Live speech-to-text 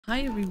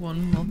Hi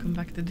everyone, welcome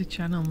back to the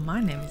channel. My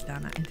name is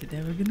Dana and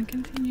today we're gonna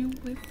continue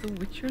with The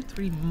Witcher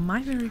 3,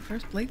 my very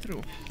first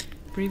playthrough.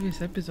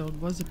 Previous episode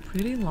was a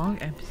pretty long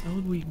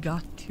episode. We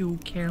got to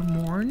Kaer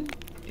Morhen.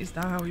 Is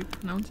that how you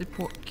pronounce it?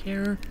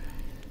 Kaer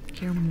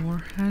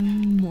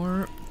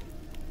Morhen,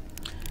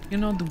 you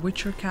know, the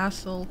Witcher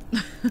castle.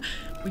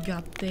 We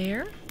got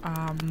there.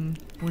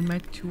 We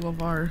met two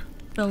of our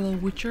fellow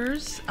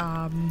Witchers.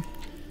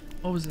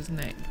 What was his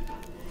name?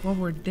 What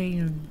were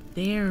their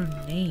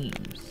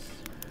names?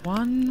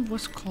 One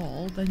was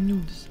called, I knew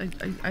this,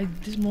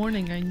 this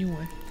morning I knew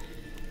it.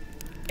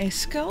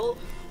 Eskel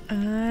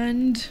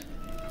and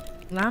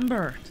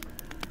Lambert.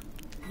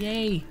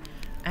 Yay.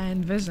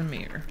 And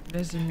Vesemir.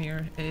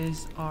 Vesemir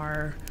is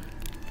our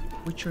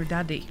Witcher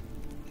daddy.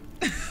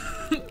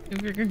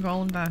 If you can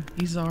call him that.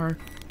 He's our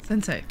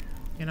sensei,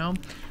 you know.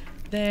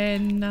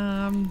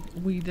 Then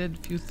we did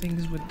a few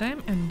things with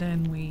them and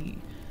then we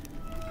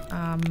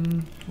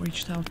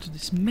reached out to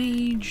this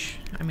mage.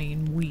 I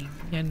mean, we,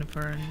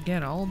 Yennefer and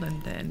Geralt,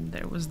 and then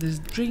there was this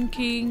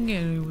drinking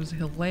and it was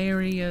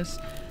hilarious.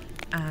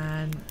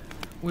 And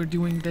we're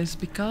doing this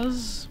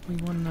because we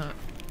wanna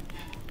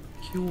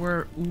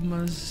cure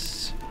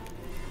Uma's,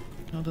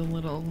 you know, the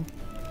little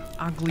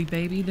ugly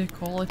baby they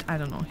call it. I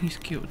don't know, he's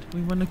cute.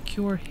 We wanna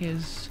cure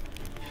his,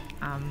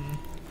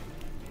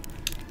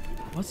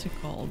 what's it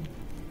called?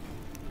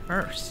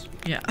 Curse.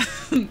 Yeah,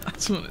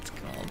 that's what it's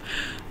called.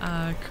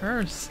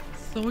 Curse.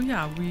 So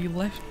yeah, we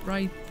left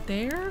right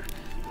there.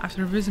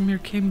 After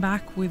Vesemir came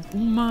back with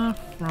Uma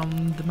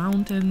from the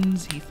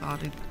mountains, he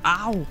thought it—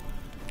 ow!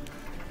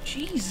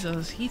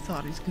 Jesus, he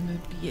thought he's gonna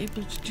be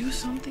able to do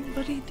something,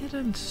 but he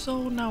didn't.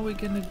 So now we're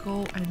gonna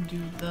go and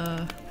do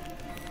the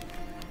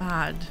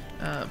bad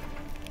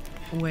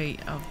way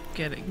of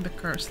getting the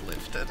curse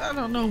lifted. I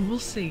don't know, we'll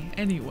see.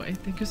 Anyway,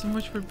 thank you so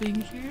much for being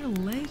here.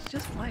 Let's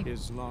just fly.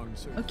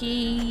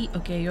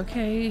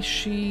 Okay.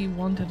 She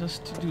wanted us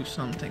to do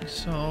something,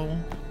 so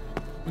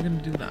we're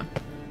gonna do that.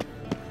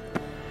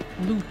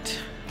 Loot.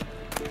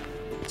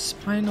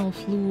 Spinal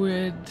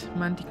fluid,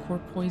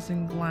 manticore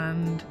poison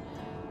gland,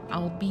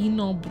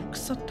 albino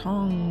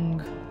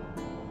bruxatong.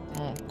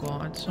 Oh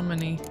god, so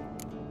many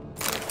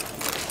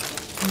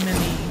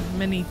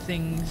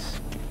things.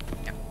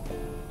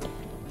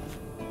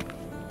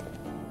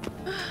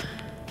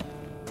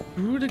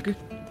 Rudiger.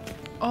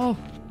 Oh.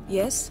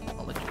 Yes?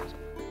 Apologies.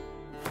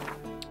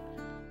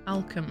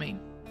 Alchemy.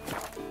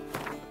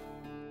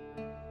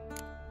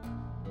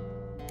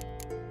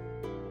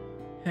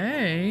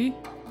 Hey.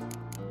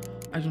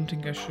 I don't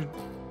think I should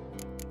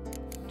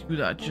do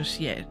that just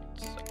yet.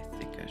 I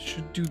think I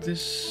should do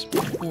this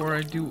before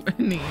I do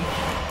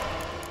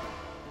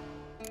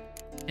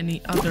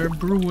any other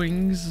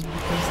brewings,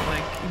 because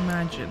like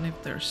imagine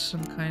if there's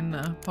some kind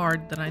of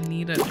part that I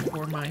needed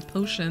for my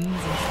potions and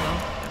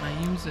stuff and I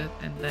use it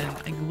and then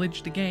I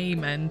glitch the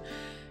game and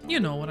you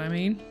know what I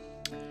mean.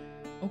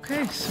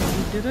 Okay, so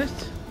we did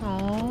it.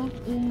 Oh,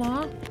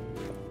 Uma,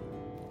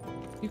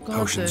 you got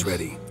Potions this.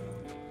 ready.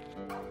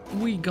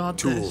 We got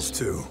Tools this.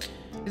 too.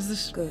 Is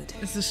this good?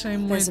 It's the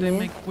same way they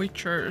make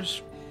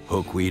Witchers.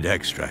 Hookweed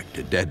extract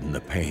to deaden the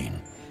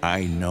pain.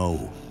 I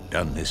know.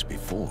 Done this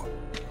before.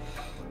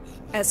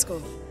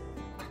 Eskel,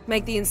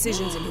 make the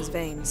incisions in his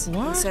veins.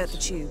 What? Insert the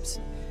tubes.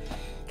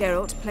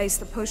 Geralt, place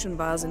the potion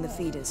vials in the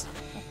feeders.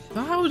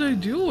 How would I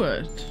do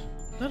it?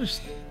 That is...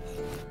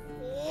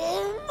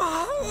 Oh,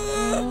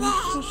 I'm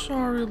so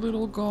sorry,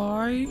 little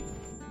guy.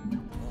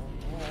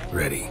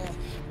 Ready.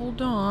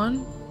 Hold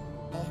on.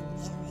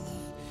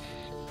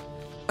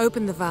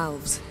 Open the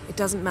valves. It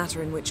doesn't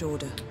matter in which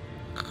order.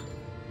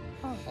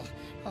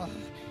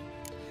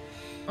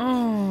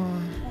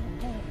 Oh.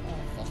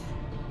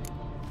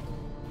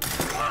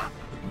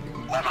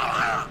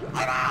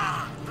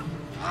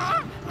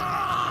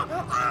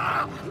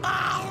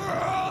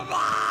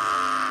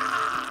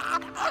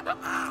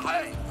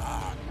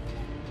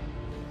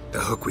 The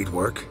hookweed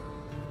work?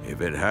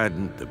 If it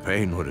hadn't, the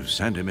pain would have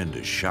sent him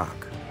into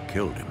shock,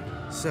 killed him.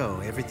 So,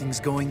 everything's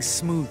going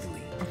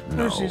smoothly. Of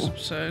course he's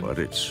upset. But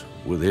it's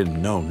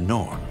within known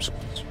norms.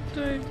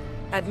 They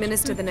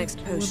Administer the next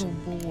potion.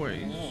 little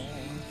boys.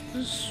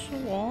 This is so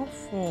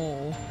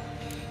awful.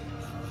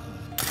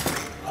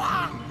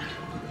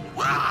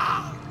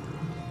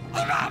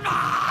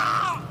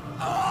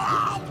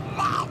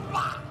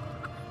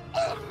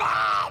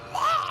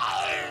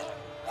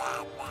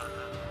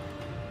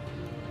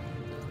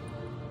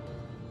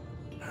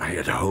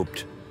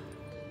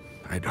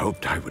 I'd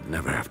hoped I would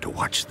never have to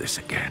watch this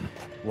again.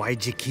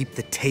 Why'd you keep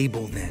the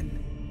table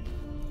then?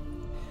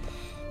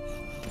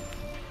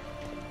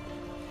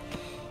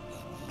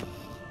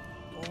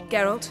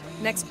 Geralt,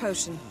 next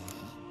potion.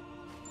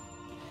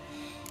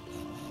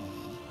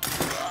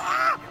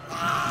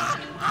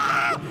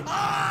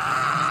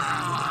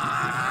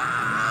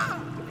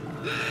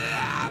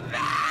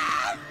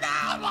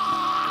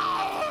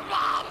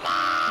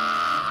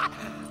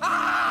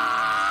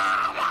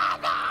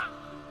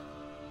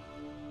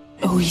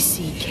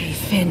 O-E-C-K,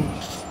 Finn.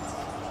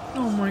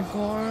 Oh my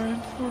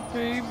god, poor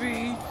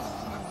baby.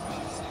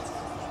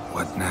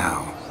 What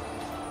now?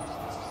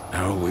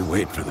 Now we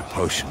wait for the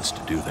potions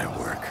to do their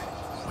work.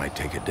 Might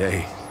take a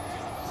day,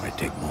 might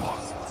take more.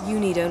 You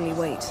need only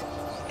wait.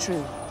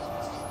 True.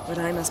 But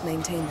I must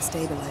maintain the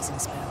stabilizing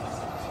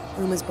spell.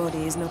 Uma's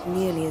body is not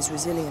nearly as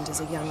resilient as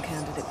a young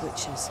candidate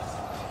witch's.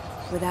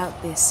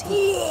 Without this,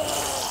 he...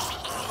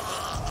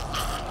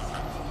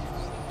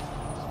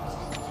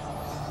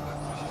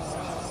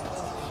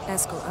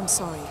 Eskel, I'm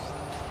sorry.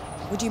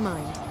 Would you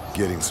mind?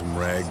 Getting some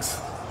rags.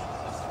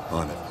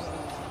 On it.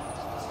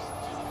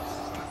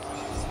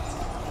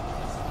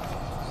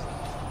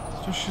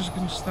 So she's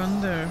gonna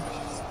stand there.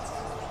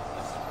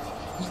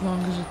 As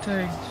long as it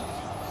takes.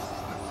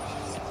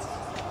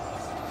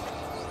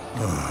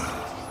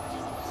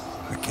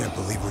 I can't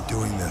believe we're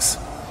doing this.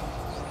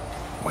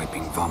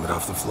 Wiping vomit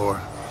off the floor?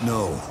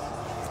 No.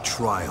 A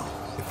trial.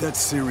 If that's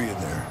Ciri in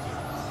there,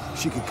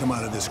 she could come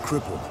out of this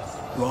crippled.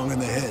 Wrong in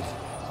the head.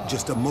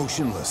 Just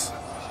emotionless.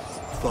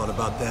 Thought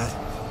about that?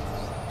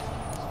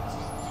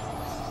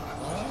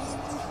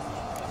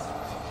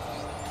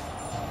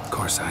 Of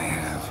course I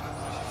have.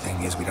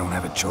 Thing is, we don't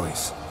have a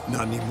choice.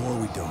 Not anymore,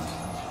 we don't.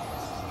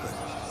 But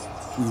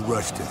we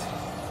rushed it.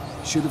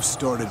 Should have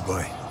started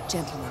by...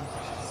 Gentlemen,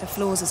 the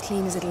floor's as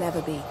clean as it'll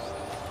ever be.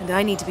 And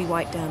I need to be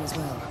wiped down as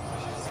well.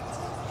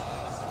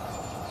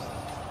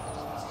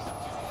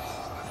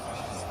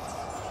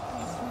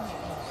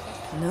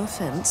 No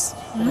offense,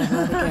 but I'd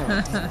rather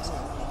Geralt did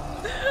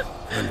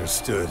it.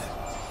 Understood.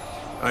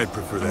 I'd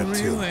prefer that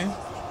too. Really?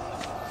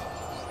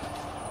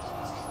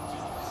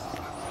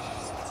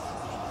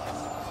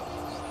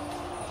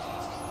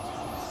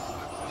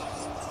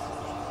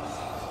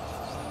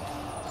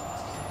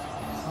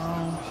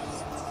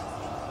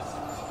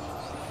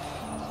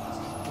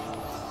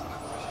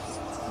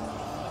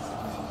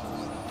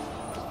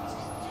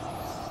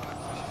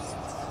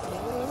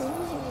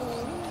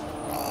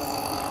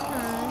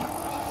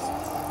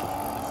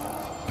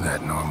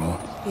 That normal?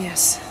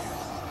 Yes.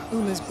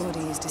 Uma's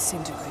body is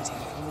disintegrating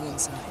from the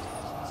inside.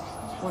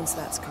 Once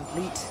that's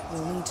complete,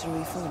 we'll need to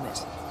reform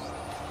it,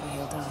 or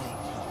he'll die.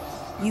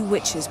 You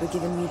witches were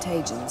given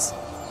mutagens.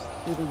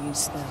 We will use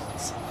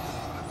spells.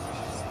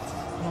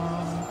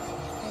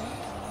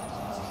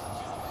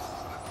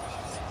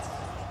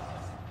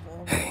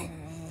 Hey,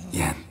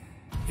 Yen,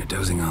 you're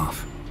dozing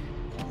off.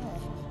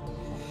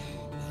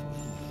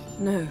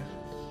 No,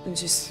 I'm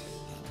just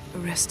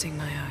resting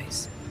my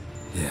eyes.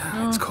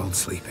 Yeah, it's called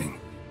sleeping.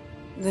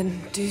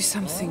 Then do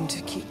something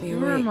to keep me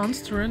You're a awake.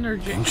 monster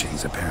energy.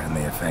 Pinching's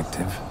apparently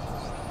effective.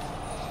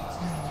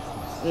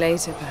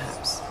 Later,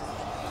 perhaps.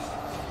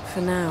 For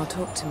now,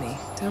 talk to me.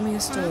 Tell me a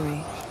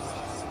story.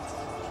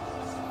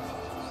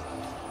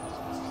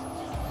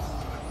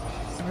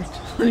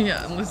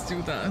 Yeah, let's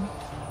do that.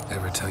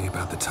 Ever tell you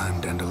about the time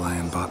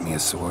Dandelion bought me a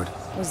sword?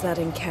 Was that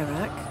in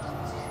Karak?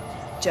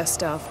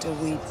 Just after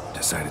we...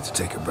 Decided to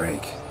take a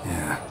break,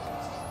 yeah.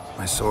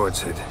 My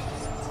swords had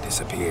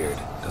disappeared,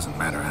 doesn't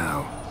matter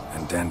how.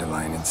 And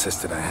Dandelion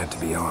insisted I had to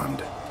be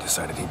armed.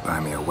 Decided he'd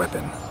buy me a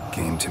weapon.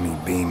 Came to me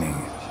beaming.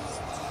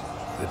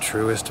 The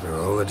truest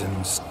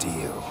Veroligan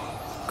steel.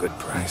 Good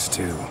price,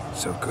 too.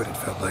 So good it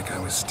felt like I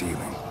was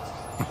stealing.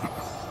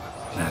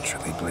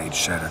 Naturally, blade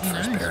shattered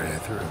first parry I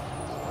threw.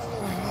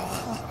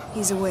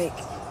 He's awake.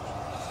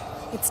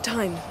 It's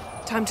time.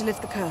 Time to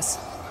lift the curse.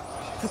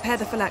 Prepare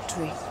the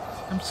phylactery.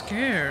 I'm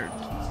scared.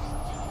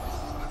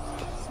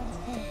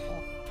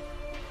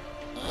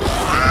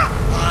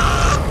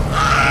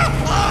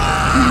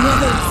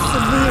 Mother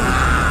Severe.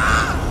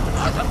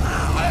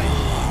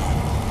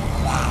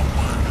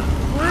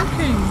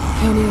 Working.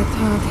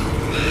 Kaniatag.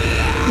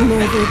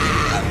 Nevid.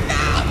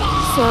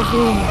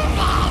 Severe.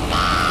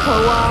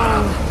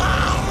 Kowal.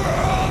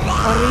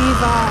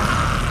 Arriva.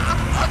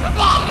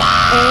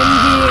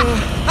 Endir.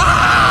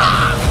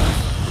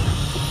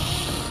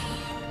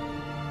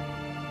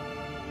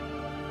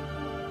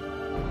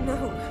 No.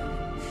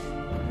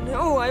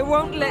 No, I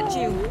won't let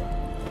you.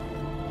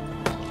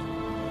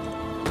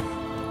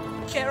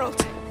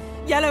 Geralt,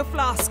 yellow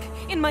flask,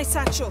 in my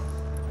satchel.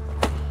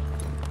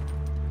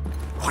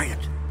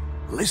 Quiet.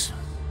 Listen.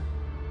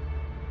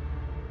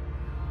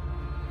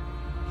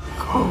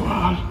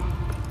 Kowal.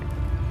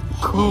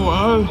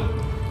 Kowal.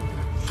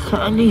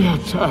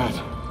 Kaniatad.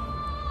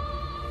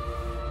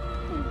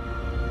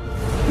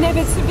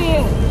 Nevid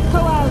Severe.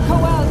 Kowal,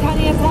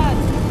 Kaniatad.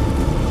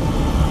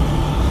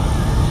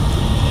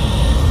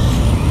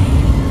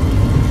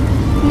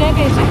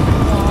 Nevid.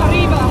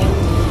 Arriba.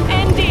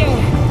 Endir.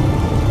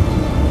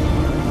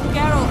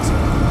 Geralt,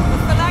 the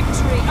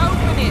phylactery,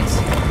 open it.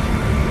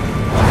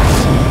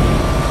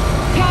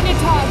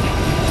 Kanitad.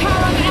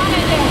 Taran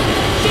Anadir.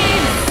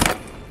 James.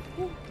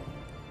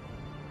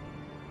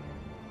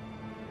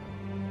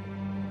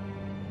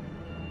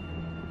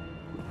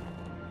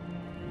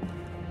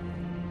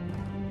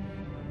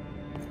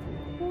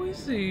 Who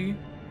is he?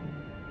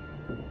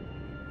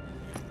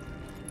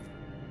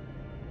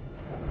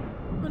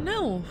 An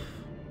elf.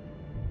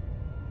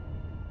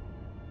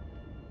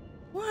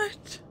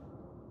 What?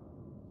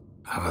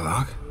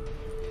 Havelock?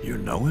 You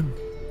know him?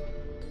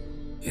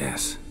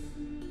 Yes.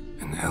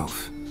 An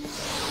elf.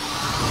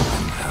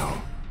 An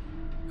hell.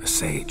 A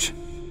sage. message.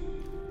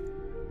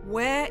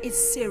 Where is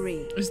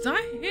Ciri? Is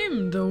that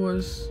him that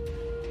was...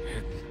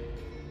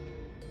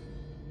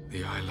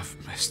 The Isle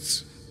of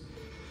Mists.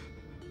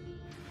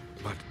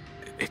 But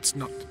it's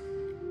not...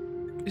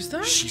 Is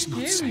that She's not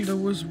him safe. that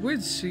was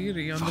with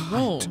Ciri on the The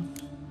ball?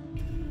 hunt.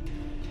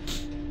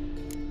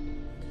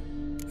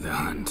 The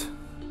hunt.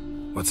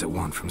 What's it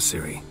want from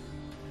Ciri?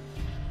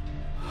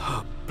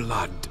 Her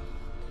blood.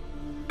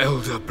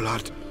 Elder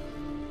blood.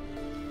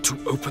 To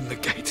open the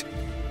gate.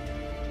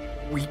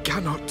 We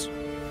cannot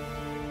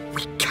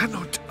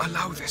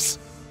allow this.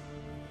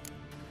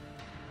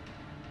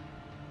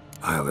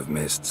 Isle of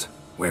Mists.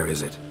 Where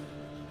is it?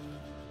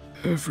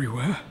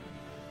 Everywhere.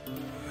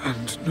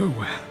 And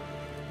nowhere.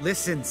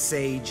 Listen,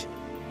 Sage.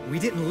 We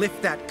didn't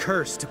lift that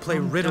curse to play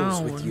Calm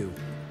riddles with down. you.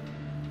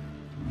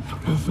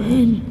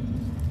 Ravain.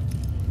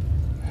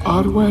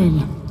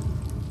 Arwen.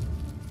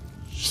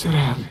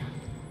 Siren.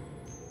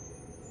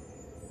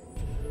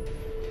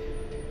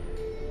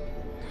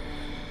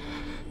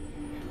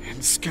 In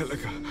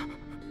Skellige.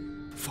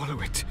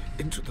 Follow it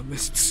into the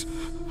mists.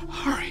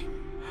 Hurry.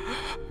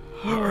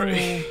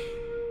 Hurry.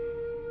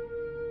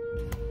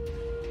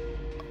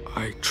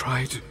 I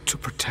tried to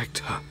protect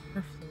her.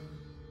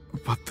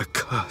 But the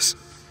curse.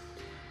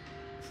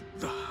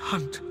 The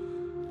hunt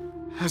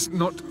has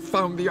not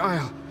found the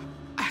Isle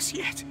as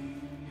yet.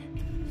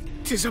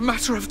 'Tis a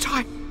matter of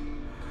time.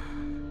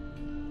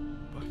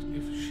 But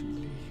if she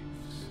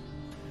leaves,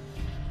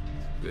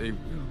 they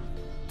will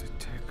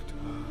detect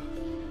her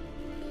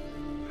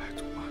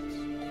at once.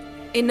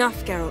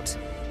 Enough, Geralt.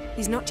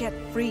 He's not yet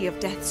free of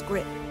death's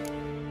grip.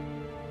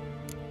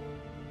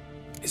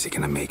 Is he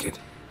gonna make it?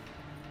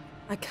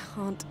 I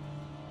can't...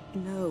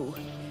 No.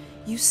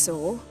 You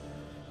saw.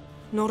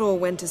 Not all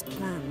went as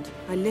planned.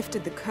 I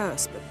lifted the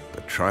curse, but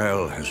The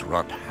trial has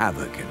wrought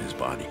havoc in his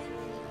body.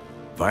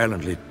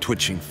 Violently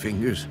twitching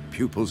fingers,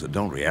 pupils that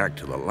don't react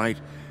to the light.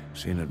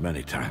 Seen it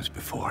many times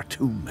before,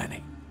 too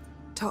many.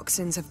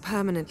 toxins have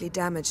permanently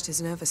damaged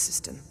his nervous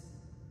system.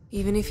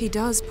 Even if he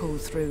does pull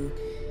through...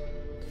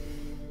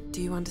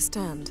 Do you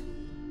understand?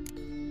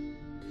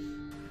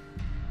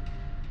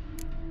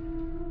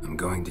 I'm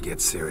going to get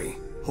Ciri.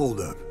 Hold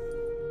up.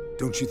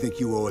 Don't you think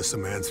you owe us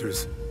some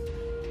answers?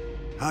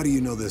 How do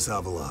you know this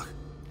Avallac'h?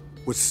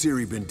 What's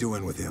Ciri been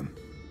doing with him?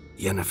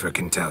 Yennefer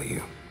can tell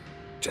you.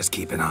 Just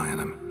keep an eye on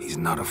him. He's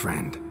not a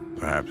friend.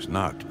 Perhaps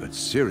not, but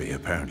Ciri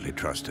apparently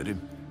trusted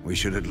him. We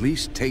should at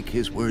least take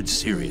his words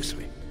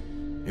seriously.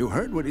 You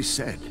heard what he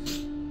said.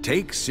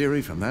 Take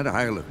Ciri from that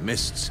Isle of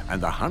Mists,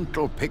 and the hunt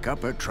will pick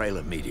up her trail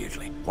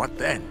immediately. What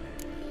then?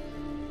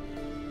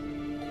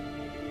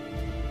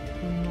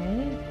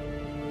 No.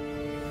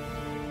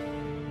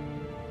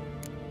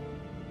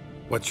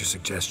 What's your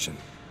suggestion?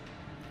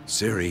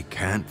 Ciri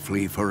can't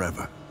flee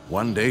forever.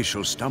 One day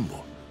she'll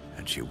stumble,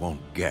 and she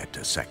won't get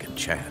a second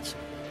chance.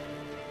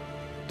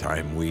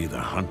 Time we, the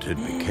hunted,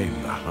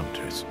 became the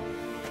hunters.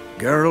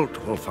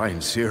 Geralt will find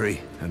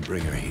Ciri and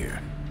bring her here,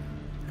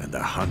 and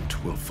the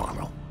hunt will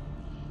follow.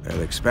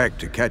 They'll expect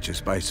to catch us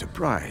by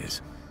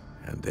surprise,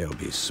 and they'll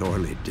be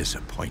sorely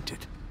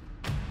disappointed.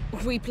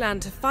 We plan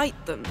to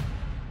fight them.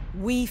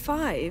 We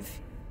five?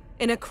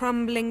 In a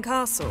crumbling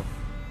castle?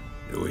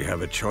 Do we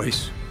have a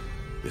choice?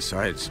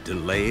 Besides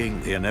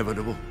delaying the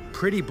inevitable?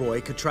 Pretty Boy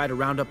could try to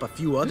round up a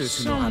few others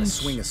who know how to sounds-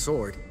 swing a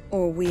sword.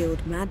 Or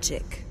wield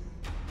magic?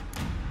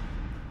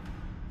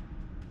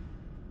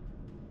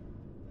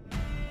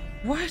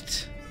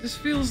 What? This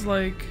feels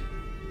like...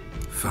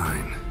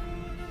 Fine.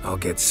 I'll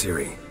get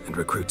Ciri and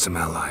recruit some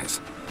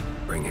allies.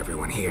 Bring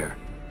everyone here.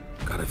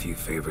 Got a few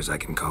favors I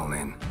can call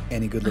in.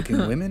 Any good-looking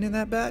women in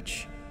that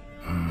batch?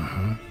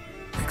 Mm-hmm.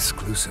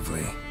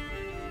 Exclusively.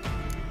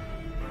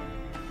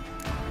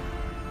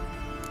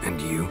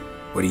 And you?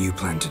 What do you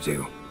plan to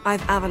do?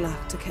 I've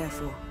Avallac'h to care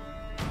for.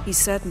 He's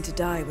certain to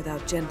die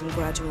without gentle,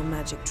 gradual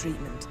magic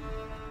treatment.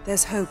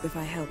 There's hope if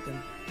I help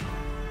him.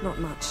 Not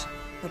much,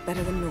 but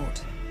better than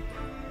naught.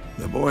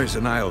 The boys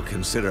and I'll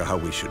consider how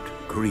we should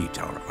greet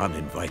our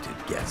uninvited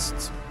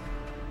guests.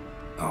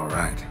 All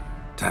right.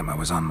 Time I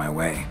was on my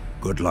way.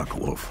 Good luck,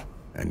 Wolf,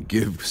 and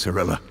give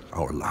Cirilla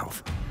our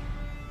love.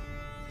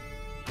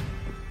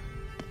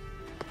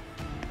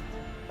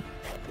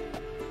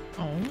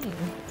 Oh.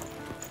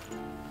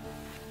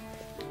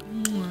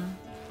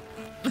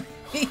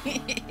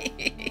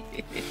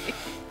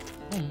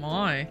 Oh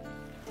my.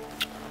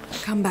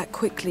 Come back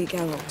quickly,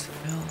 Geralt.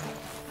 Well.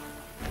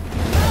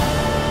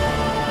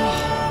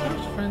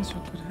 Those friends who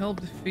could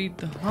help defeat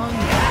the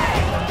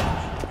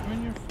hunger.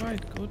 Join your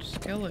fight. Go to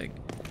Skellig.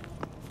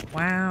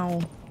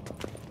 Wow.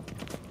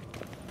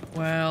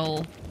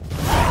 Well.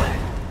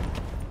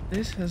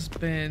 This has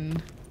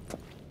been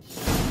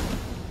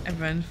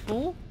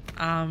eventful.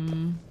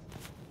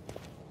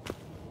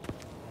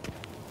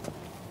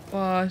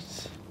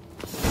 But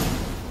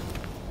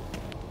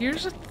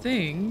here's the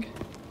thing.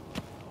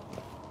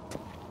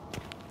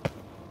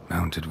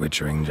 Mounted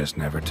witchering just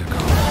never took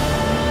off.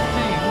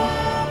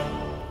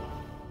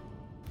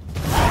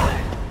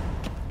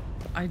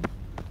 I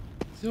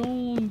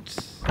don't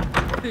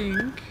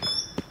think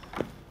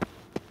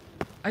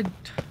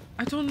I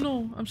I don't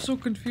know. I'm so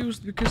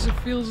confused because it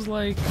feels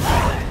like...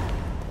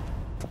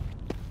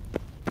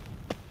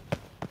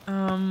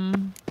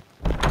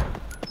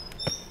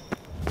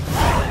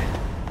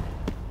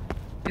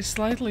 It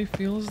slightly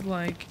feels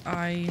like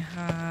I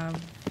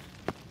have...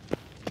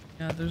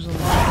 Yeah, there's a lot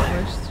of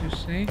quests, you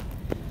see.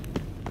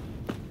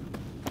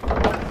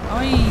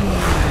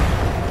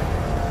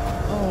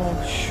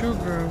 Oh,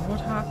 sugar,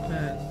 what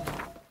happened?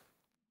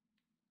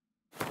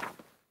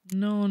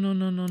 No.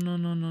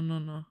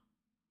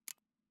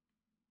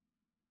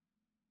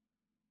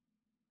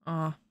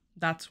 Ah,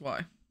 that's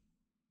why.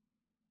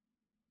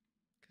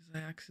 Because I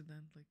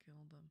accidentally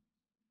killed them.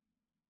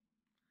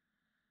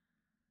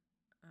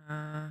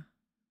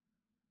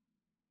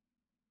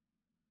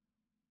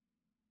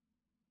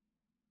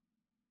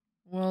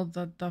 Well,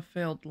 that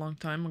failed long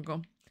time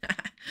ago.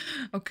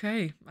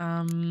 Okay,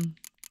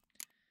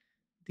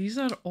 these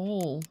are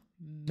all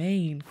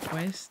main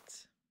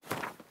quests.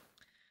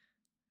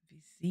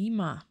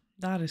 Vizima,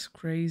 that is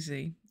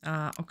crazy.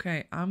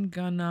 Okay, I'm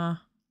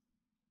gonna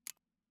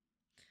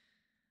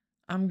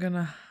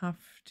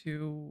have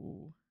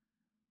to...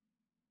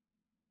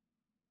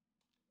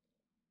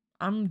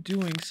 I'm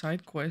doing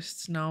side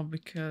quests now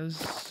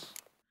because,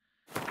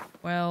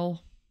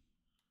 well,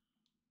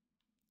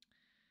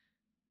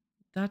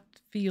 that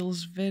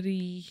feels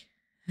very,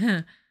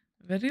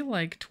 very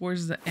like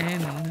towards the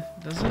end,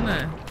 doesn't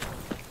it?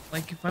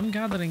 Like if I'm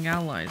gathering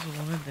allies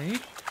already,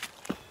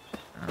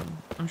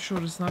 I'm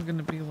sure it's not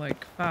gonna be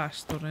like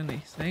fast or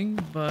anything,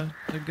 but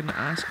they're gonna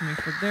ask me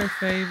for their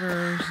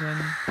favors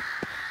and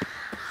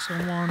so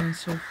on and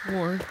so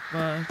forth,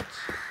 but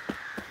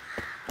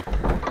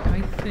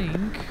I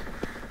think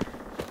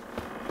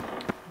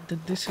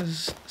that this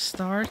has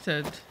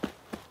started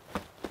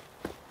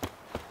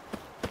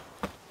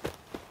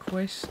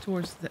quest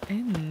towards the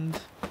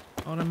end,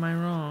 or am I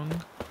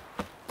wrong?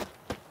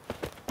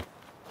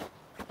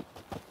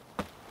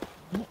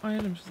 No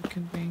items that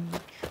can be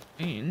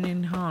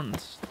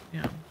enhanced,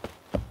 yeah.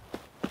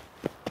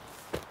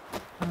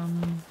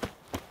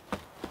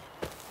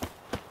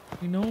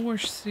 We know where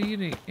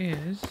Ciri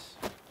is.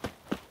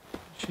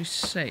 She's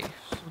safe,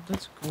 so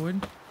that's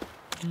good.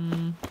 So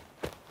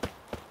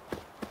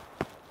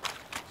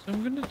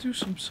I'm gonna do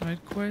some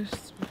side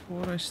quests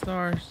before I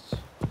start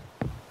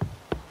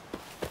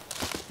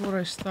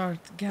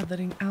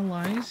gathering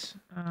allies.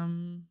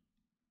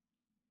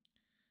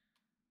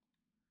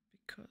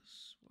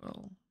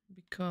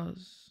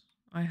 Because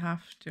I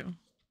have to.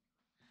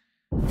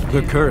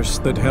 The curse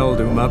that held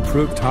Uma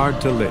proved hard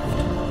to lift,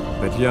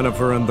 but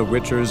Yennefer and the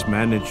Witchers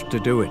managed to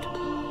do it.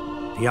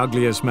 The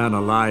ugliest man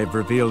alive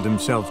revealed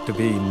himself to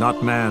be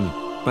not man,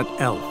 but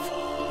elf,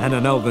 and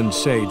an elven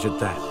sage at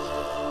that.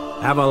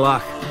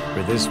 Avallac'h,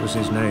 for this was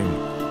his name,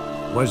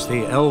 was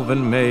the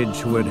elven mage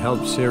who had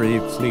helped Ciri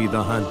flee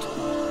the hunt,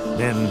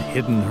 then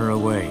hidden her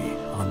away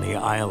on the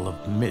Isle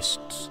of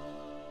Mists.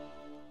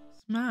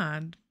 It's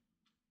mad.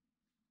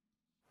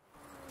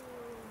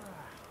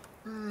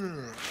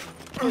 We're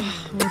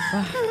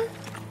back.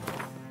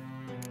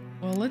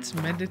 Well, let's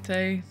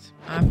meditate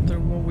after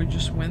what we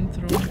just went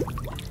through.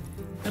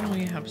 Then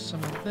we have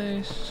some of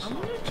this. I'm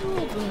gonna do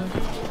all the...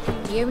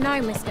 You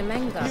know, Mr.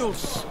 Menga. You'll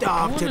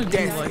starve to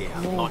death like here,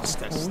 loads of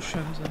monsters.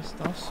 potions and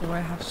stuff, so I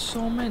have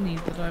so many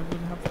that I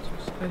would have to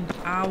spend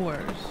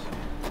hours.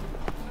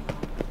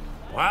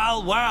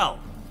 Well, well,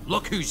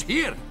 look who's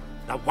here.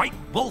 The White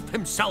Wolf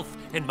himself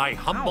in my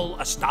humble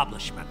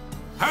establishment.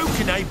 How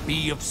can I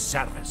be of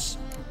service?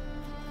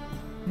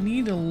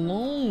 Need a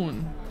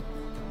loan.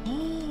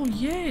 Oh,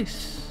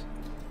 yes.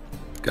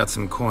 Got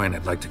some coin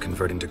I'd like to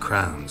convert into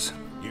crowns.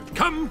 You've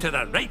come to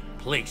the right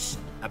place.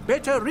 A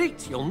better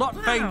rate you'll not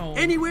find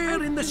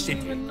anywhere in the city.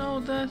 I didn't even know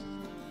that.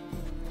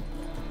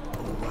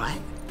 What?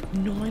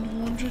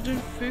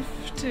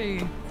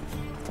 950.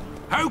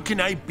 How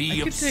can I be I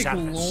of could take a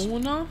service?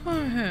 loan off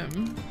of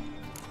him.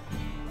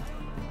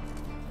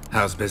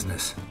 How's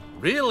business?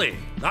 Really?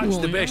 That's Well,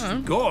 the best yeah.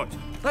 you've got.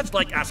 That's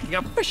like asking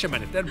a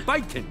fisherman if they're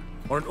biting,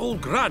 or an old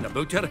gran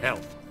about her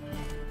health.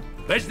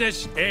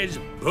 Business is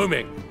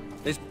booming.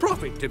 There's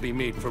profit to be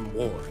made from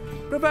war,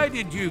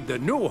 provided you've the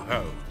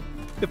know-how.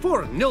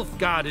 Before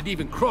Nilfgaard had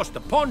even crossed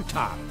the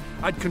Pontar,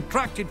 I'd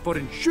contracted for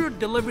insured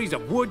deliveries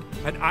of wood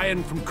and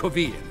iron from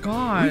Kovir.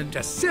 God. Reaped a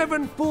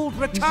 7-fold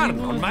return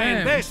one on of my them?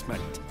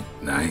 investment.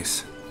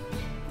 Nice.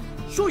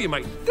 So you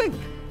might think.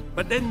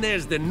 But then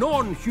there's the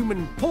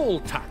non-human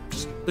poll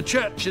tax, the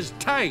church's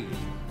tithe,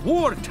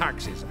 war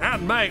taxes,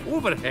 and my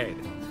overhead.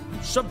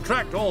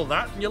 Subtract all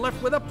that and you're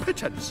left with a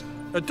pittance.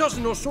 A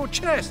dozen or so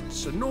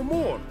chests and no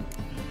more.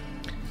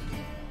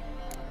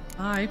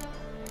 Hi.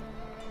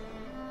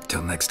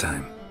 Till next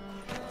time.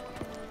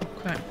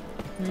 Okay.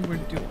 We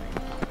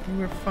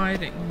were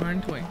fighting,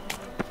 weren't we?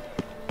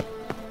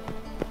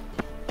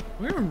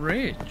 We're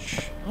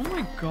rich. Oh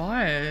my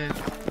god.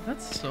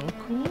 That's so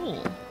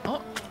cool.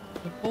 Oh,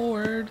 the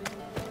board.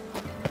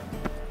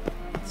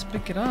 Let's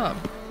pick it up.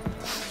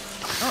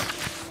 Oh,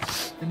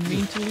 didn't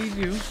mean to leave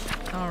you.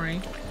 Sorry.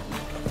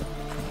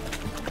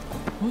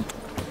 Oh.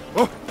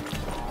 Oh.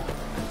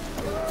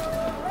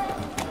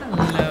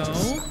 Hello.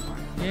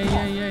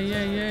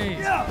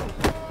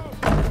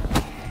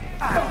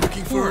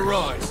 for a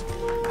rise.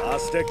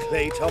 Master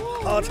Claytop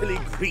heartily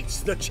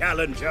greets the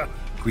challenger.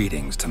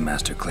 Greetings to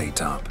Master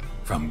Claytop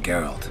from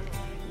Geralt.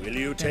 Will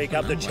you take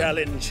up the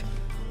challenge?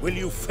 Will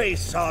you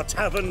face our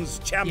tavern's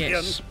champion?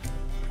 Yes.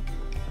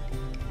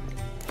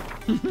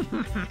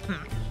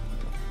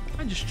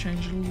 I just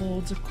changed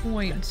loads of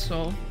coins,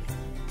 so...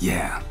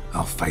 Yeah,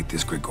 I'll fight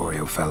this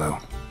Gregorio fellow.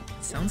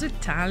 Sounds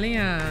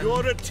Italian.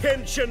 Your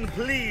attention,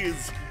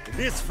 please.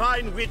 This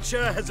fine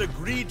witcher has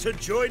agreed to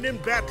join in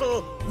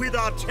battle with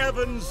our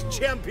tavern's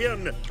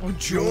champion, Oh,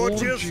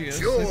 Georgius I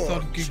George.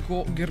 thought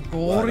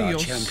While our Gregorios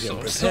champion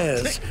or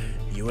prepares, something.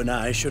 you and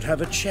I should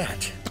have a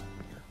chat.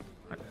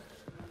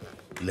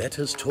 Let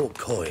us talk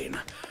coin.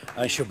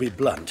 I shall be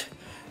blunt.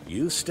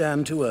 You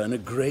stand to earn a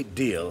great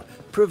deal,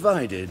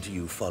 provided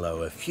you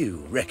follow a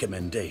few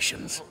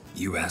recommendations.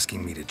 You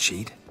asking me to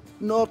cheat?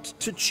 Not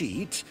to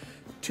cheat,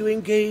 to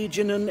engage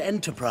in an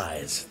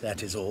enterprise,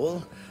 that is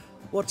all.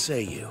 What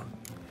say you?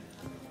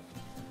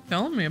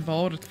 Tell me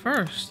about it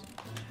first.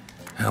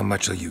 How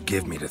much will you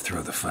give me to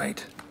throw the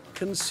fight?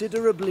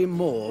 Considerably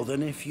more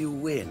than if you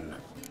win.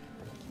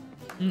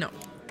 No.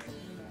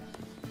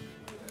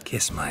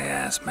 Kiss my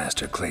ass,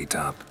 Master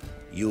Claytop.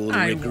 You'll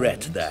I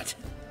regret won't. that.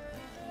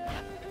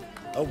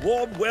 A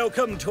warm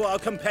welcome to our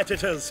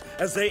competitors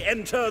as they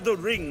enter the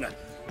ring.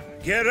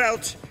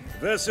 Geralt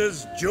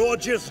versus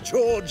Georgius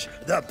George,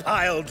 the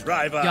pile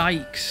driver.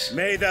 Yikes.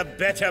 May the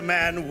better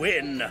man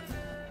win.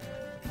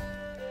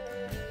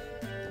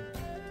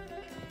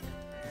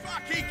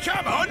 Fucking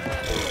come on!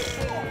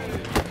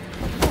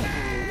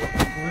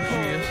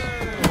 Gorgeous.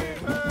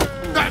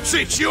 That's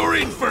it, you're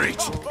in for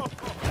it!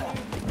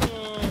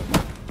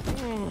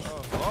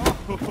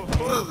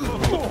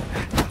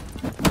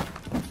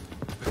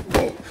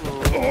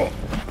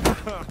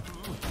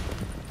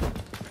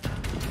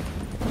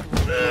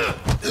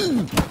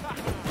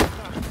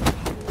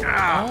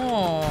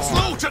 Oh,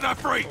 Slaughter the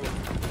freak!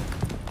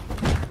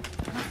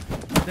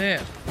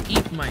 there.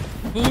 Eat my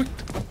foot,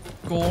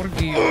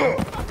 Gorgio.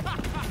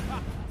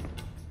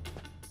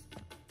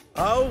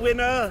 Our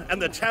winner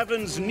and the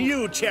tavern's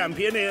new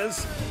champion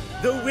is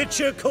the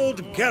Witcher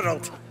called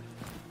Geralt.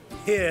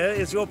 Here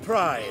is your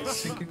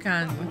prize. Thank you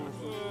kindly.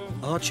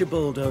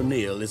 Archibald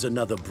O'Neill is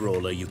another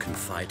brawler you can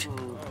fight.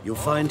 You'll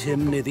find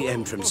him near the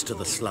entrance to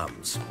the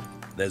slums.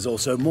 There's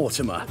also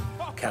Mortimer,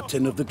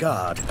 captain of the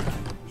guard.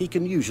 He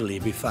can usually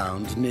be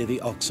found near the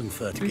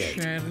Oxenfurt Gate.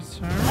 Appreciate it,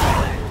 sir.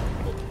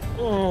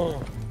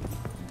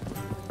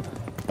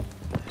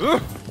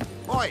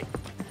 Oi!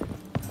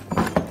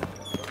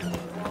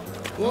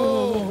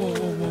 Whoa.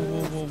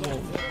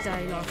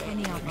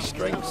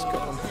 Strength's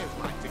gone.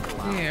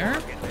 Here.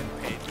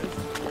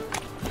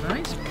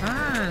 Nice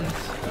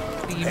pants.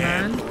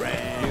 B-man.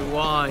 Your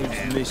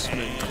wives miss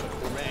me.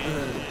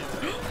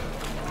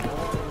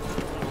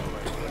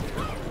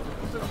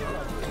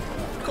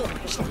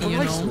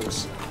 You know.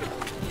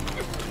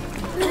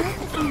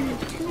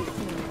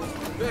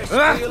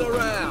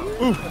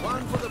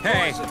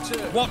 Hey,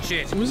 watch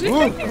it. Was it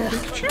taking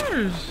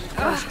pictures?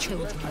 Those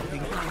children.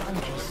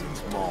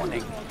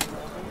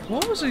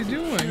 What was he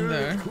doing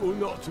there? Cool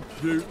not to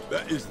puke,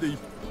 that is the...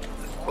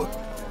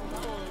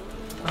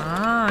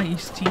 Ah,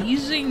 he's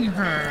teasing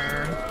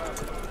her.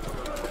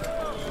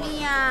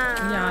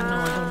 Yeah, no,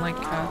 I don't like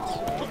cats.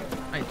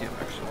 I do,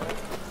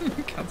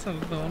 actually. Cats are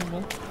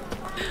adorable.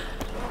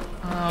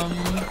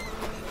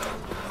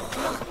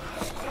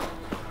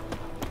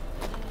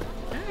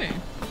 Hey.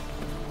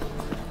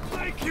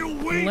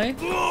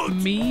 Let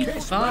me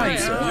fight.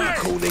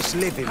 Call this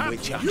living,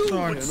 Witcher.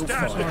 I'm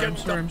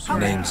sorry.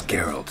 Name's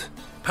Geralt.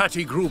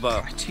 Patty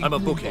Gruber, Patty I'm a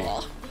Gruber.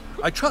 bookie.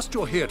 I trust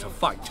you're here to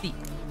fight.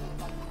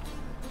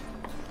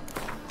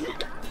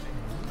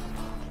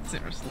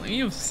 Seriously,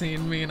 you've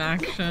seen me in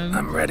action.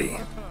 I'm ready.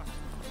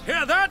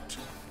 Hear that?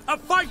 A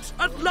fight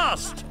at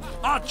last!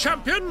 Our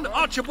champion,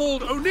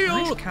 Archibald O'Neill,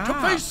 Nice to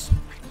car. face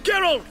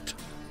Geralt!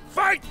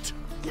 Fight!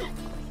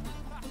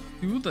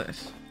 Do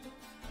this.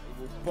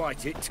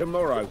 Fight it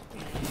tomorrow.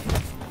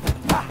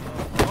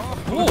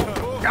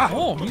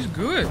 Oh, he's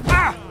good.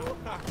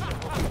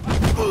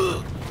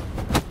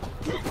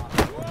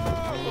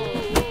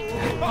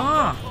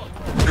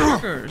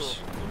 Fuckers.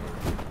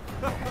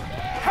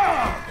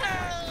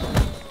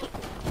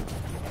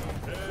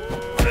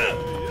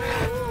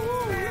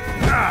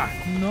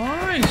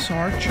 Nice,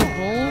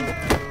 Archibald.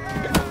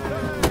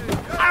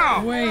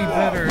 Way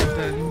better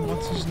than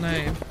what's his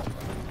name.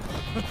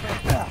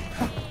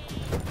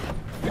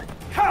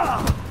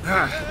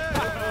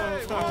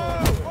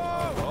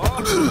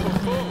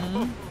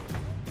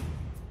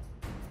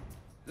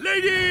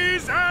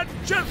 Ladies and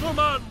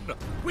gentlemen,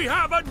 we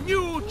have a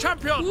new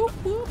champion!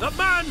 The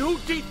man who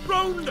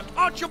dethroned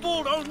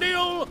Archibald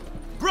O'Neill!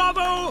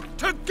 Bravo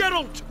to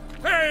Geralt!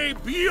 A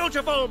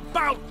beautiful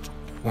bout!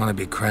 Want to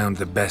be crowned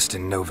the best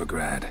in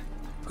Novigrad.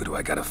 Who do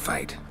I gotta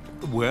fight?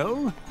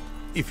 Well,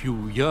 if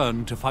you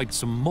yearn to fight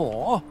some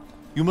more,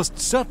 you must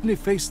certainly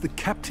face the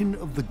captain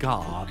of the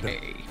guard.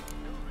 Okay.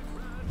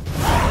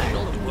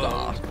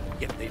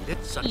 Yet they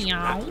lit such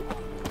Meow.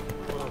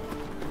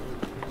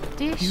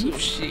 Dear she.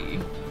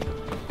 Douchey.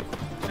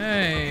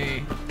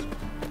 Hey.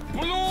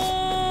 What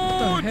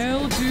the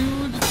hell,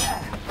 dude?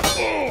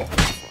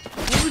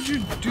 Why would you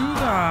do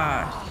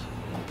that?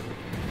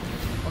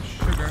 Oh,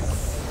 sugar.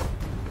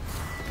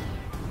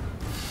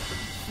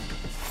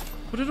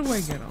 Put it away,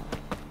 Geralt.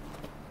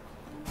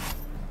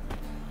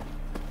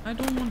 I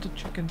don't want the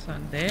chicken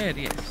sand. There,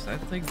 yes. I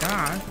take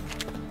that.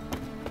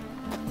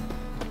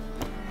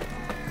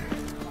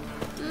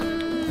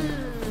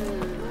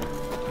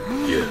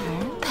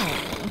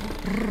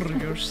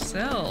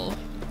 Yourself.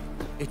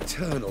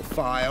 Eternal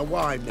fire,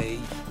 why me?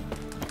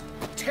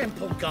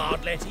 Temple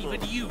guard let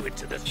even you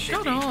into the city.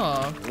 Shut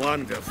up.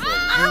 Wonderful.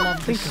 I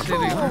love this city.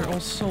 They're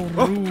all so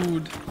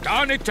rude.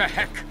 Darn it to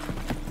heck!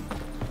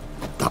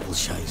 Double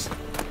chase.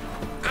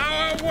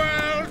 Our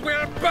world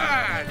will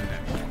burn!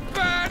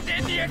 Burn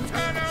in the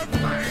eternal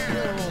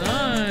fire!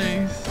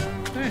 Nice.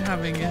 They're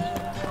having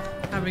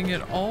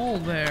it all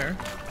there.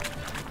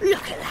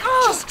 Look at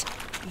that. Just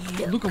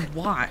Look at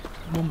what,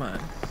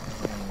 woman?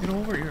 Get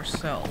over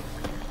yourself.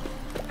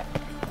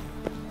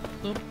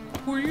 So,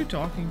 who are you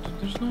talking to?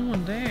 There's no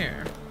one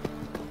there.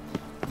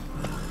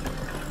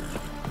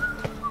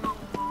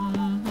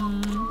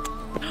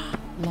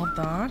 Love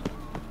that.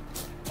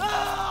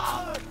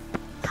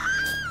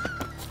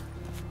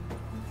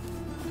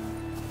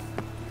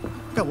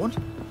 Go on.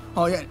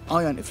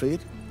 I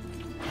interfered.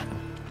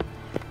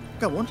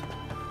 Go on.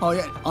 I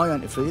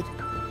interfered.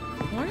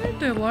 Why are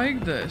they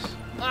like this?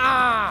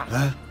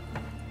 Huh?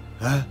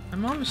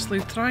 I'm obviously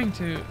trying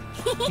to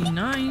be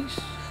nice.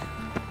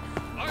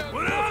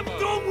 When I'm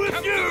done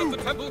with you,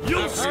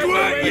 you'll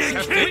squirt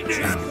your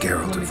kidney! I'm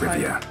Geralt of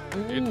Rivia.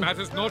 It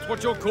matters not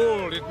what you're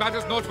called, it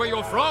matters not where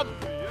you're from.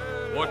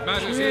 What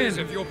matters is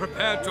if you're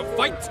prepared to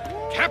fight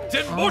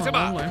Captain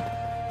Mortimer! Really?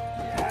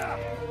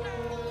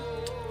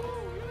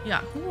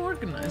 Yeah, who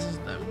organizes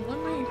them? Let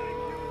me...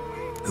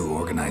 Who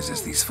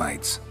organizes these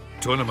fights?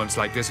 Tournaments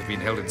like this have been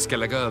held in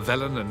Skellige,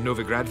 Velen, and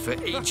Novigrad for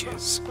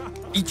ages.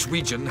 Each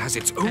region has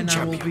its own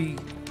champion.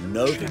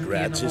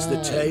 Novigrad's is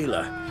the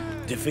tailor.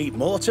 Defeat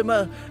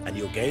Mortimer, and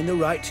you'll gain the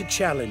right to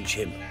challenge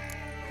him.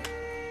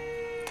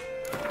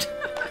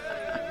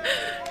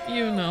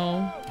 You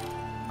know,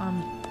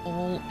 I'm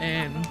all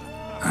in.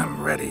 I'm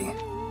ready.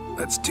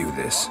 Let's do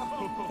this.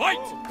 Fight!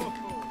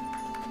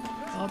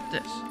 Got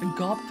this. I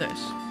got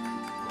this.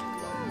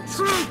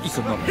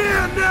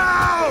 Here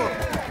now!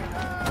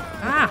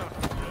 Ah!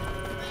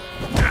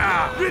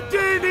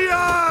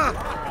 Redania!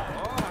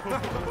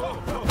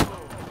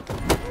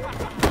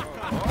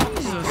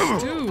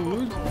 Jesus,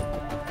 dude.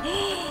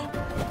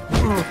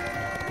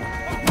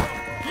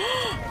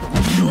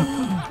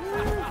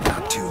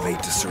 Not too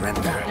late to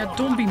surrender. Yeah,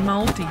 don't be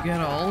mouthy,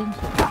 Geralt.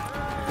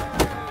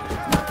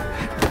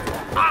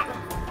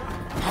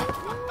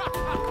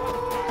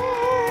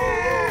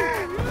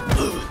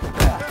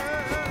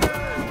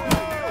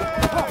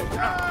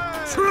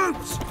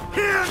 Troops,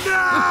 here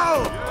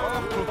now!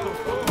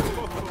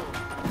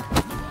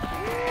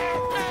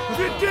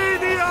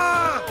 Redania!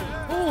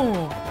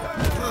 Oh!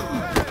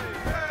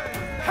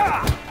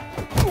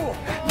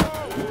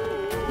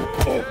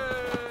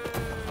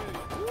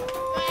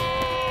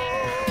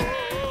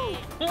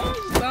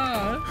 What's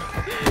that?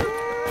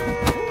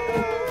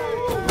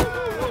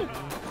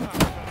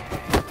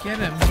 Get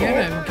him, get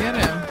him, get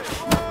him.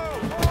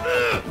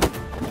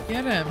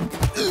 Get him.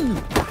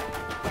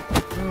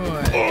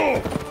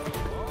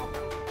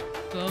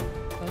 Good.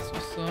 That's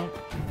what's up.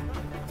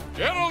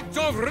 Geralt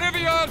of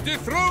Rivia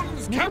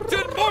dethrones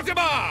Captain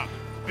Mortimer!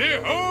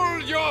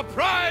 Behold your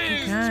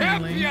prize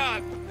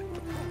champion!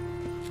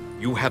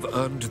 You have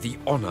earned the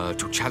honor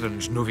to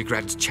challenge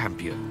Novigrad's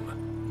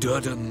champion,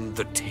 Durden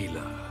the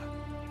Tailor.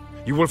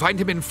 You will find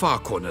him in Far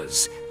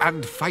Corners,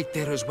 and fight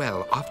there as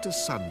well after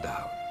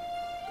sundown.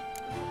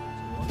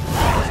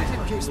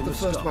 In case the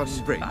first one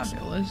breaks.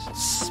 Fabulous.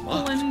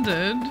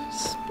 Splendid.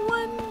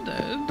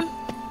 Splendid.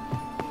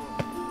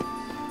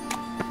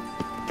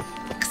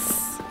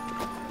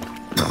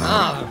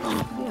 All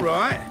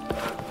right.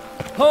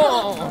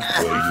 Oh!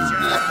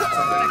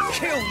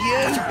 Kill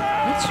you!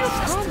 What's your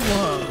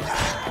problem?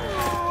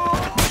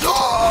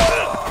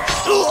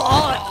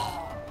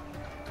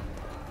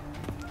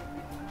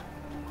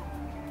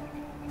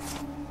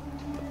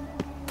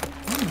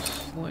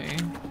 Honestly.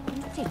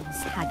 Things,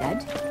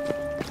 Haggard.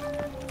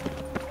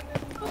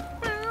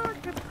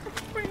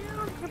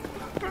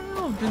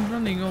 I've been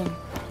running all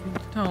through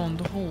town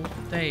the whole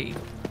day.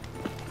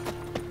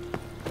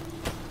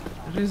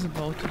 It is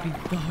about to be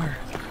dark.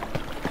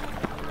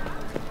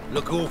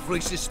 Look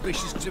awfully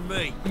suspicious to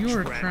me.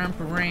 You're a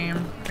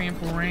tramp-a-ram.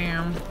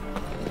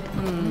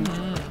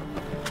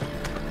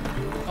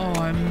 Oh,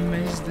 I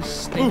miss this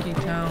stinky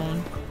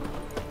town.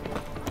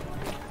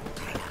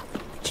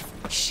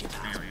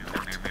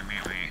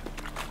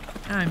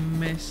 I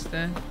missed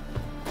it.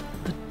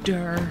 The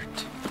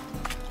dirt.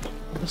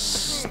 The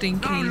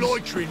stinkies. No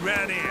loitering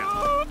round here.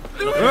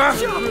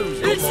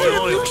 It's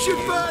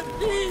him,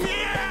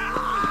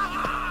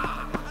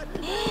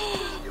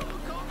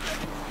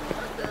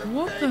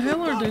 What the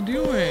hell are they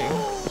doing?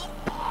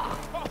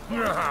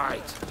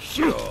 Right,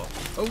 sure.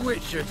 A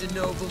witcher to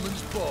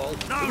nobleman's ball.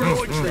 No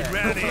Roads witchery there.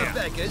 round Couple here. of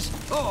beggars.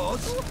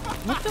 Horse.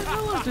 What the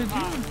hell are they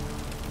doing?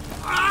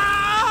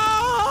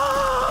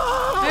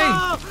 Hey!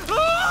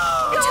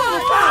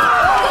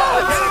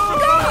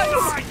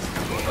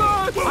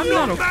 I'm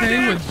not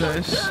okay with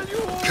this.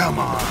 Come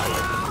on.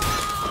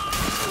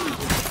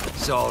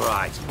 It's all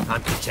right.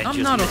 I'm content. I'm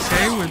just not missing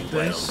okay you with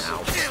well this. now.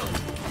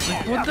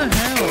 Like, what the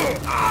hell?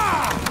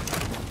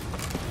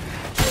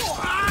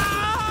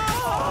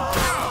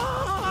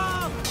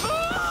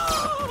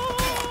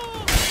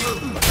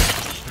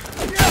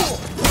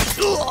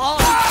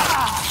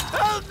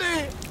 Help me!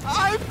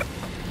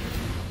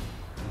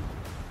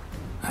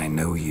 I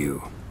know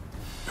you.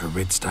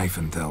 Ritz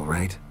Diefenthal,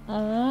 right?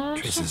 Oh,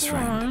 Triss's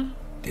friend.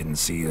 Didn't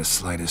see the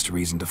slightest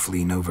reason to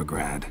flee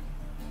Novigrad.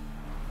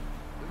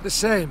 The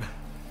same.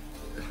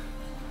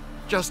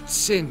 Just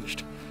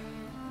singed.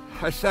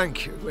 I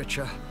thank you,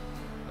 Witcher.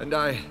 And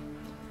I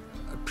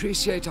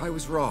appreciate I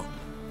was wrong.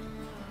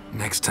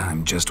 Next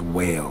time, just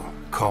wail.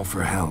 Call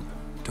for help.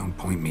 Don't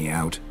point me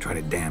out. Try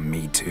to damn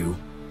me too.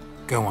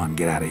 Go on,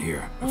 get out of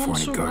here before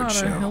any I'm so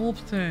guards glad I show.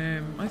 helped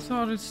him. I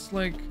thought it's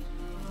like...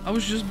 I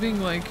was just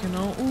being like, you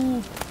know,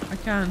 ooh, I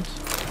can't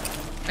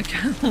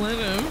let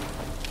him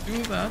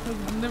do that.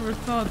 I never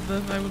thought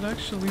that I would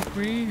actually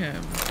free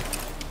him.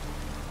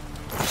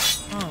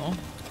 Oh,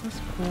 that's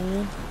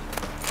cool.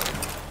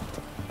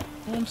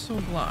 Oh, I'm so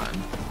glad.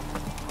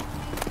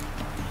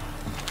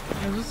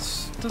 Yeah,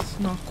 that's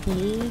not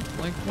cool.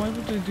 Like, why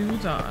would they do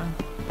that?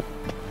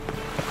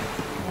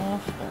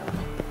 Awful.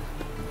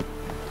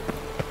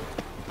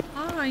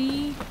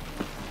 Hi.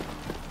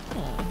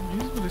 Oh,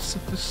 he's really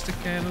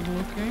sophisticated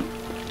looking.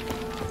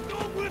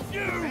 Not with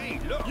you! Hey,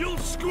 look! You'll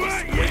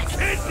squirt your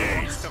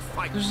kidneys!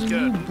 There's a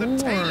new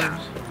board.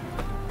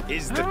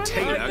 Is the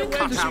tailor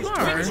cut out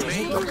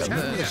twins? Look at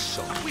this.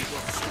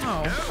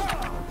 Oh.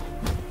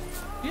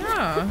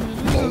 Yeah, it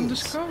is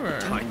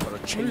undiscovered. Time for a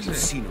change of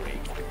scenery.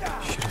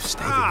 Should have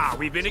stayed. Ah,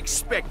 we've been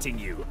expecting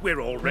you.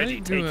 We're already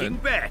Very taking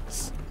good.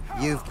 bets.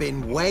 You've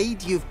been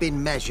weighed, you've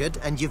been measured,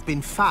 and you've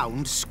been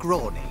found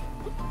scrawny.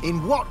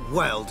 In what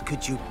world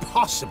could you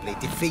possibly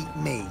defeat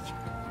me?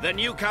 The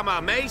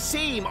newcomer may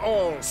seem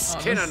all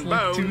skin that's and like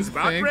bones, too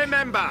but thick.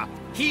 remember,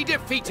 he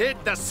defeated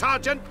the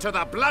sergeant to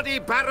the bloody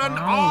Baron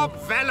Ow.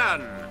 of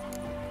Velen.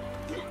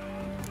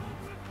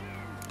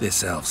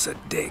 This elf's a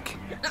dick.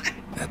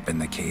 That been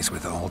the case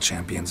with all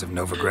champions of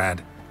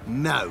Novigrad?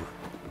 No,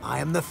 I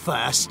am the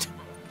first.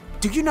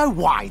 Do you know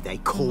why they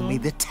call me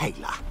the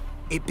Tailor?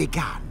 It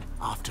began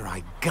after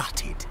I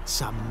gutted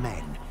some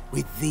men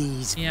with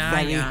these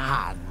very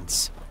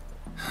hands.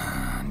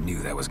 I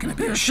knew that was gonna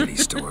be a shitty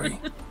story.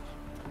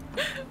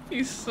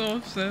 He's so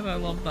upset. I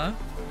love that.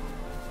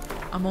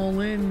 I'm all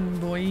in,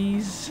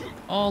 boys.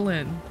 All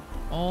in.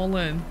 All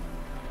in.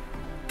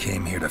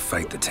 Came here to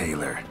fight the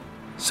tailor,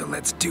 so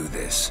let's do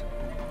this.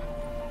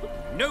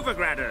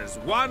 Novigraders,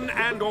 one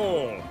and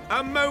all,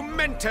 a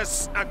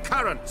momentous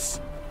occurrence.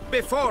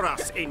 Before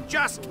us, in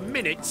just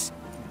minutes,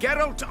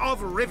 Geralt of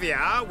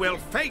Rivia will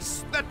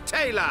face the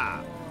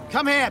tailor.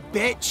 Come here,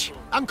 bitch.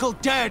 Uncle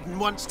Durden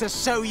wants to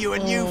sew you a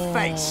new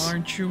face.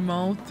 Aren't you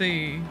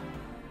mouthy?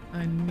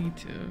 I need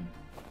to.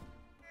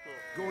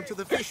 Going to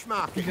the fish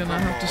market. You're gonna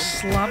have to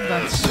slap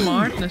that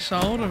smartness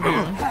out of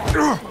you.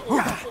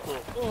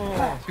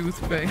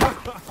 Toothpick.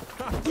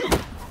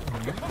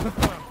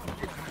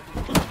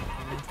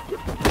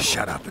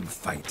 Shut up and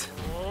fight.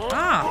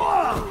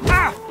 Ah!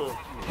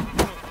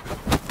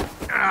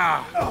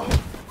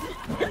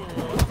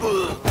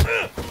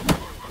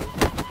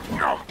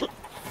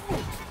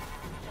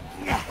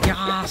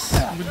 Yes,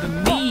 with the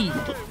knee.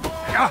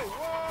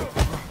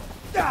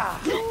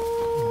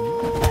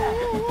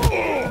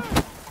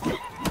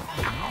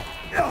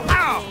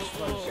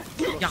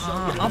 Yeah,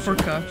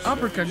 uppercut.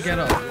 Uppercut, get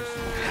up.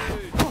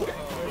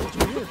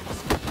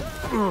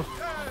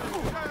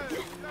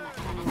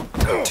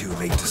 Too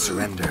late to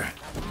surrender.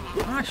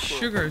 Ah,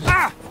 sugars.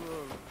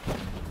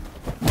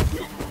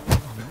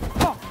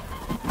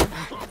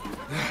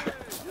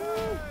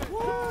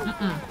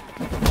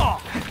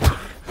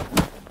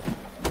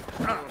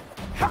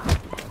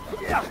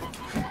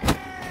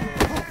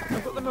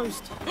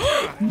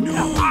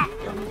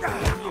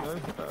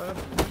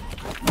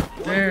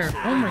 There.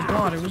 Oh my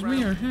god, it was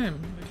me or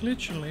him. Like,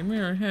 literally, me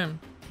or him.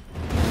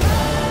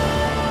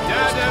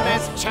 Durden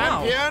is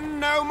champion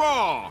no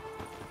more.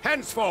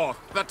 Henceforth,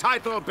 the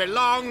title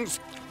belongs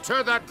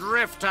to the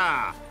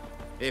Drifter.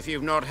 If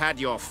you've not had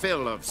your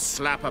fill of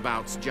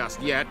slapabouts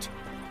just yet,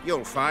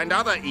 you'll find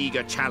other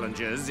eager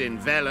challengers in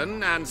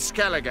Velen and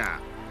Skellige.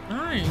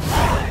 Nice.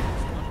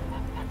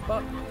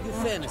 But your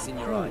fairness in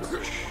your eyes.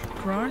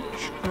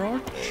 Crotch,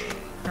 crotch,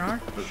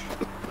 crotch.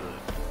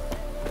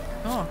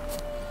 Oh.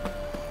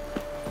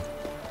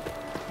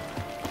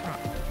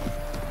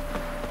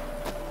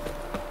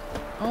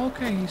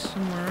 Okay, he's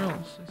somewhere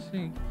else. I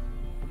see.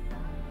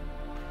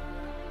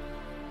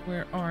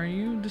 Where are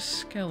you? The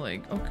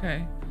Skellig.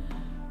 Okay.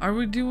 Are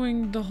we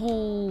doing the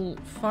whole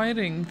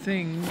fighting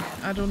thing?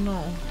 I don't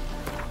know.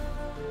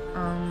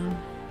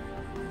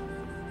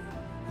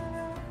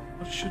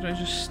 Or should I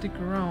just stick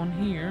around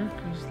here?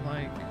 Because,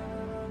 like,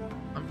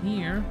 I'm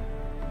here.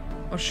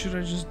 Or should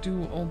I just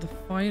do all the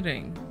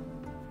fighting?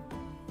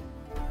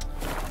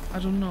 I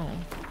don't know.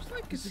 Looks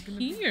like it's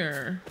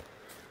here.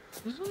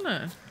 Isn't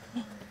it?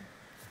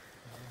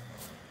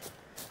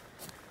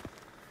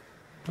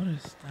 What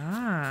is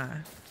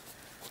that?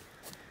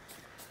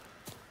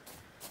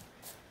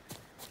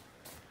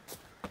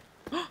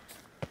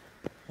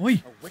 Oi!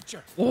 A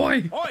witcher!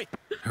 Oi! Oi!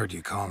 Heard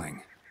you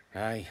calling.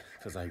 Aye,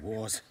 'cause I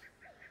was.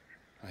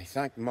 I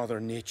thank Mother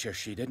Nature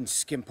she didn't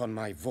skimp on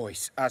my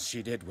voice, as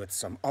she did with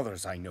some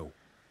others I know.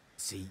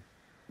 See,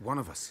 one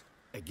of us,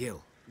 a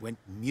Gil, went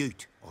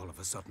mute all of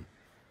a sudden.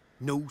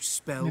 No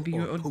spell Maybe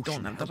or you potion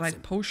don't have the helps right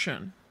him.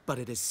 potion. But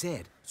it is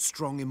said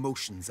strong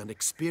emotions and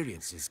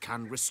experiences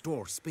can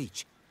restore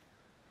speech.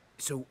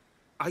 So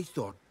I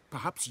thought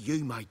perhaps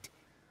you might...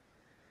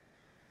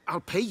 I'll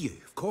pay you,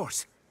 of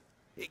course.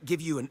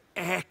 Give you an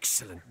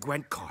excellent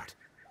Gwent card.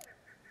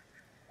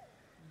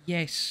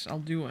 Yes, I'll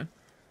do it.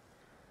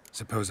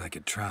 Suppose I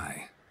could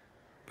try,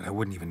 but I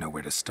wouldn't even know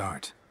where to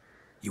start.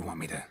 You want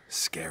me to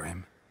scare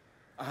him?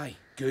 Aye,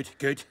 good,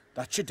 good.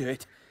 That should do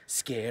it.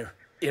 Scare,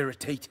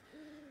 irritate,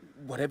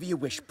 whatever you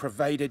wish,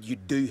 provided you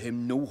do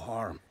him no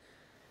harm.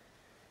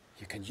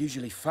 You can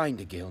usually find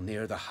a Gil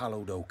near the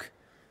Hallowed Oak.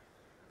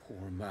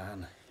 Poor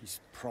man, he's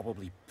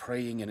probably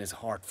praying in his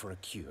heart for a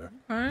cure.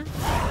 Okay.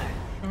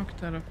 Shock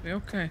therapy,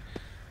 okay.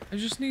 I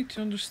just need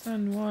to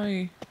understand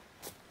why...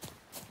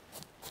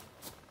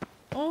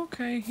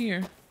 Okay,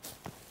 here.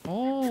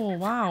 Oh,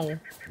 wow.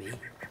 Me?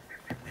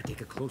 I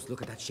take a close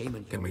look at that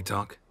shaman. Can we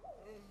talk?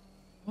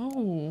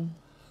 Oh.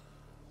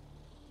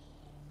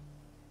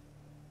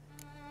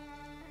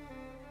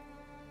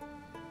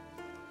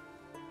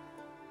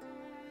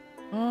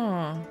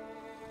 Ah.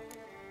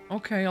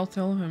 Okay, I'll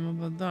tell him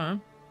about that.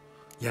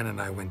 Yen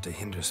and I went to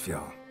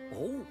Hindersfjall.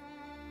 Oh,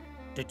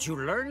 did you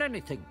learn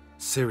anything?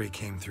 Ciri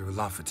came through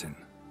Lofoten.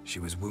 She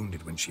was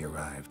wounded when she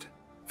arrived.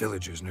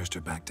 Villagers nursed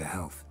her back to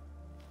health.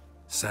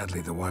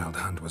 Sadly, the Wild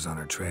Hunt was on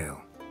her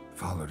trail.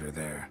 Followed her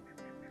there.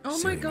 Oh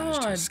Ciri my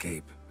managed to god.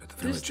 escape, but the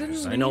This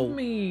villagers... didn't lead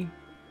me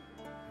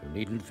You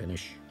needn't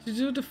finish. to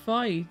do the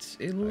fight.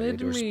 It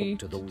led later me spoke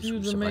to to those do who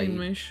the main survived.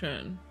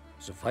 mission.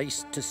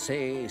 Suffice to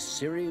say,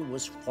 Ciri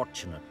was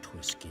fortunate to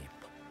escape.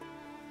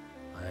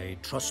 I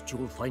trust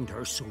you'll find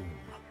her soon.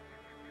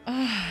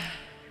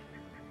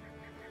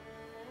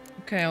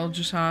 Okay, I'll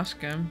just ask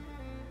him.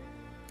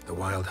 The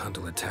Wild Hunt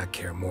will attack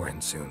Kaer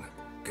Morhen soon.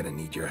 Gonna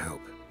need your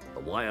help. The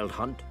Wild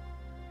Hunt?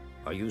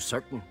 Are you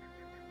certain?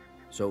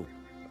 So,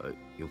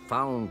 you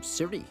found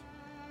Ciri?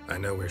 I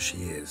know where she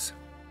is.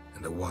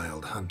 And the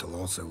Wild Hunt will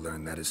also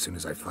learn that as soon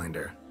as I find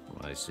her.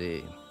 I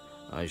see.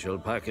 I shall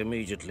pack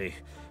immediately.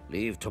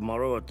 Leave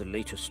tomorrow at the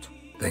latest.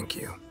 Thank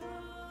you.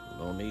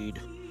 No need.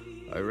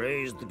 I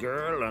raised the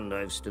girl, and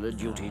I've still a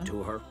duty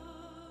to her.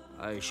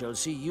 I shall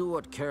see you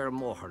at Kaer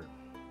Morhen.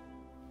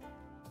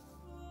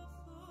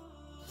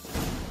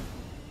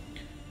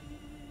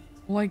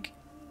 Like...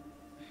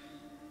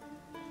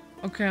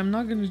 Okay, I'm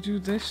not gonna do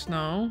this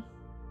now.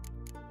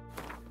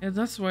 Yeah,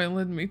 that's why it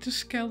led me to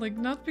Skellig,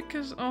 not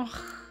because... Oh,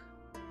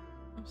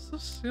 I'm so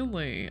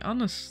silly,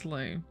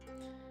 honestly.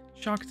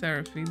 Shock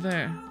therapy,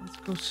 there. Let's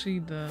go see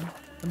the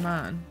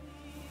man.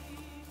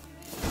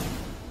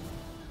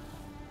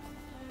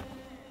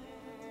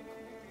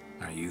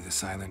 Are you the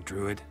silent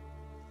druid?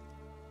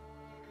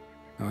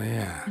 Oh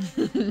yeah.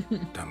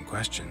 Dumb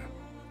question.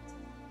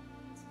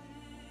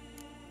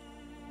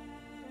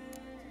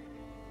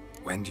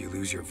 When do you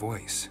lose your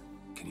voice?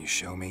 Can you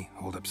show me?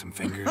 Hold up some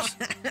fingers?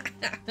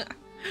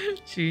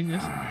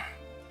 Genius.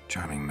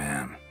 Charming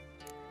man.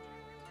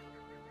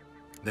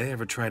 They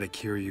ever try to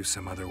cure you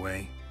some other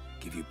way?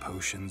 Give you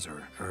potions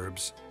or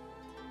herbs?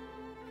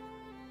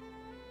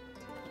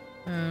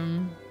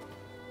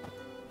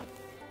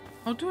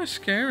 How do I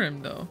scare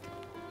him though?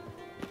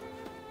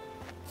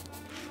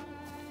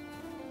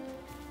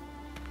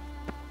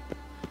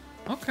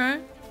 Okay.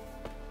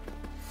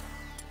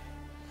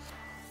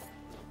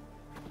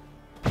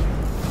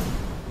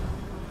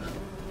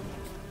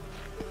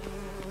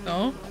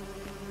 No.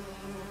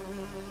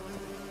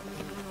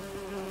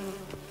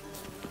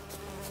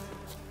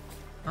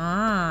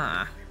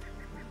 Ah.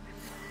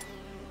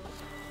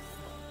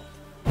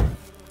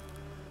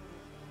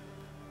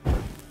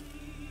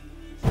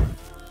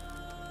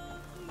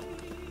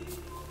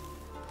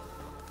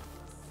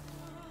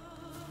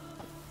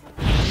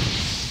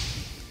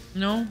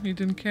 No, he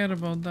didn't care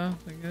about that,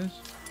 I guess.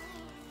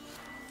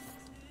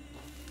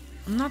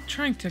 I'm not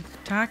trying to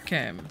attack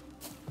him.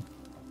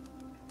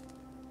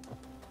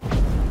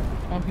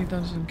 Oh, he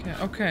doesn't care.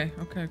 Okay.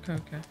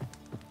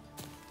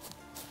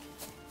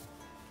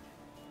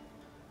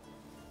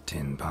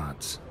 Tin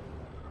pots.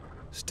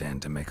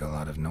 Stand to make a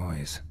lot of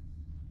noise.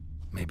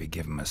 Maybe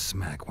give him a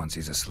smack once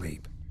he's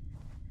asleep.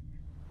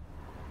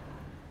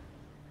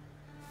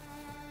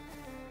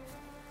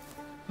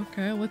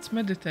 Okay, let's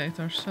meditate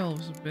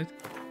ourselves a bit.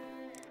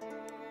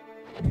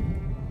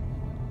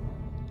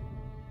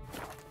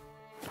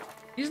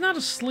 He's not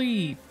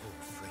asleep.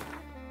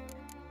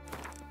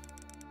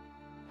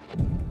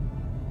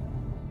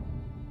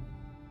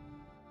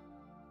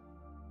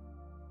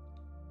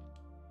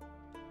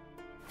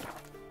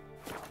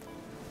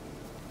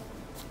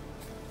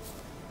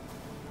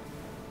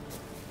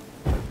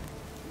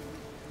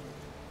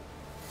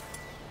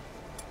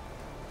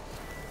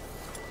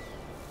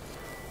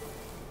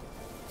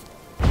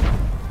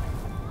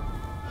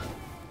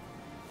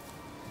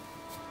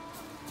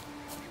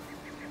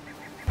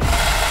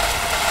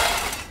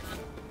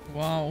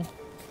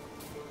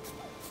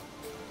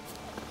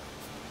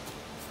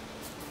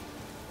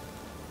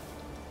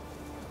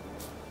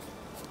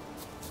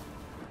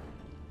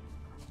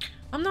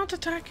 I'm not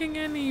attacking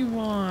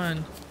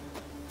anyone.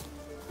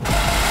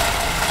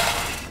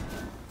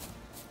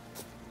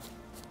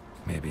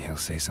 Maybe he'll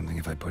say something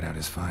if I put out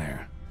his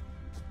fire.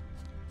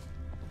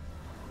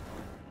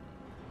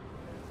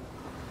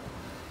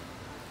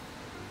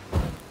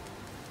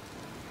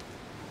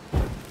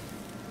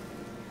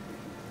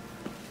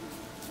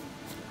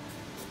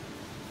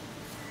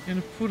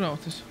 Gonna put out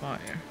his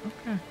fire.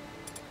 Okay.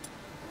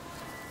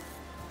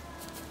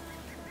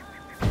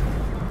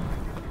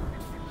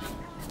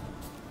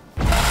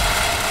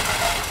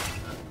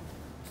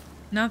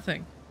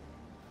 Nothing.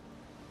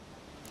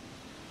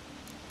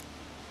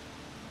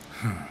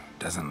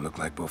 Doesn't look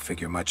like we'll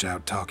figure much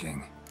out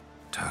talking.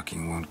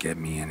 Talking won't get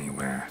me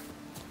anywhere.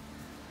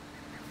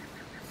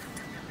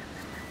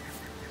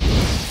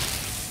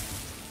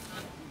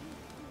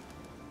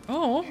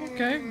 Oh,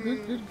 okay.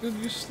 Good, good, good.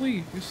 You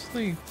sleep. You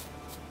sleep.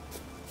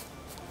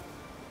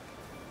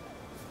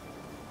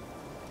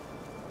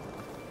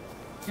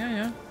 Yeah,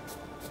 yeah.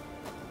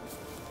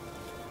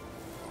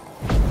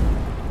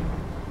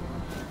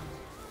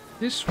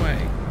 This way.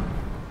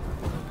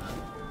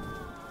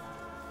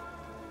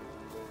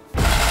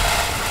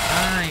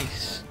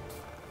 Nice.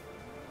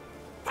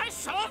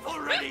 Piss off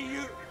already,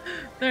 you!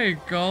 There you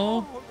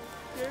go.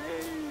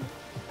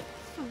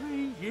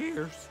 3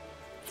 years.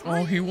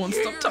 Oh, he won't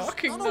stop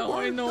talking now.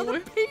 I know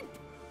it.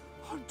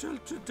 Until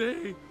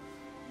today,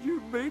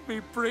 you made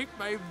me break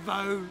my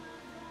vow.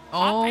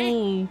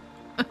 Oh.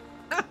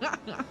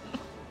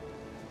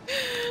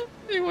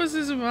 It was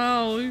his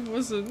vow. He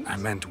wasn't. I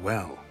meant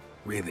well,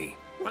 really.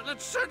 Well,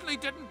 it certainly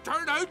didn't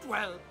turn out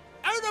well.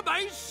 Out of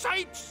my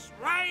sight,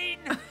 swine!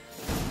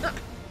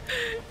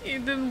 He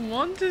didn't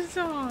want to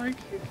talk.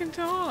 He can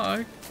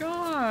talk.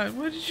 God,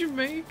 why did you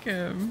make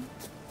him?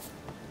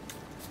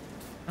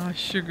 Ah,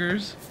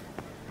 sugars.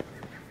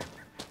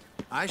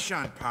 I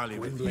shan't parley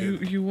with you.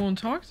 You won't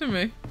talk to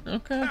me.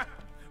 Okay.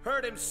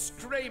 Heard him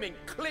screaming,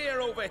 clear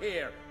over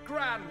here.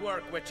 Grand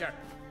work, Witcher.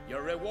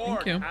 Your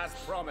reward Thank you. as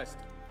promised.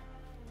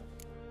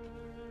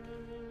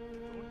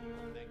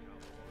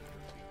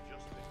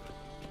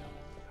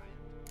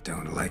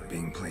 Don't like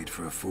being played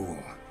for a fool.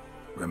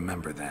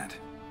 Remember that.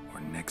 Or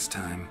next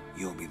time,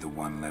 you'll be the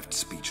one left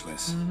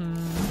speechless.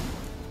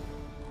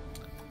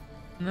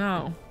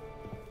 No.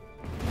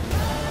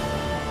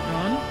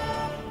 Done.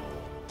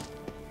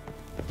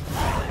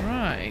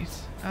 Right.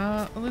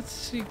 Let's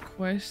see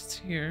quests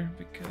here,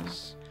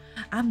 because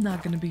I'm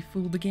not gonna be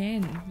fooled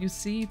again. You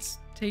see, it's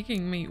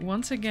taking me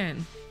once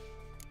again.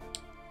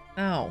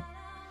 Now.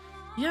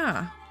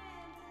 Yeah.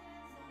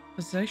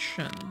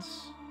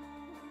 Possessions.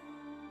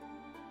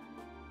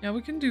 Yeah,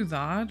 we can do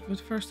that, but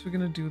first we're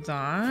gonna do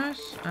that,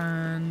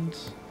 and...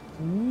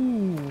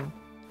 Ooh,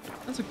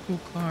 that's a cool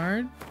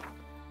card.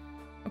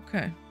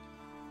 Okay.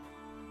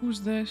 Who's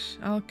this?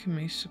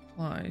 Alchemy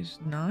supplies.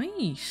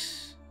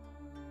 Nice!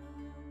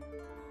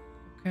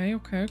 Okay,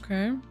 okay,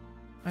 okay.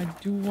 I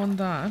do want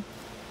that.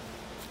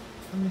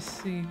 Let me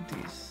see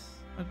these.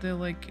 Are they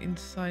like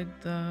inside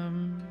the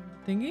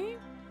thingy?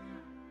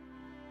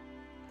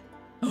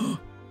 Oh!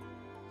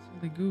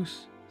 Silly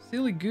goose.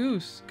 Silly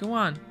goose! Go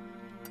on!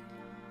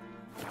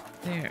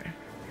 There.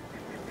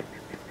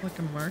 Like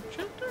a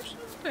merchant or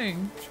something?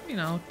 What do you mean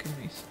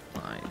alchemy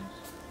supplies?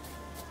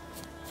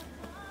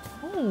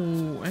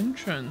 Oh,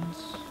 entrance.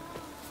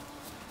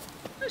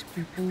 There's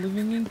people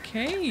living in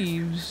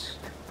caves.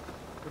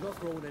 We're not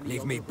growing any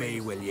Leave me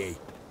be, will ye?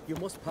 You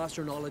must pass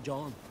your knowledge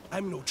on.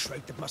 I'm no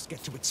trout that must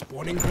get to its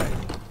spawning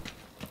ground.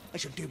 I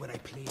shall do what I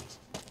please.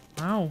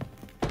 Wow.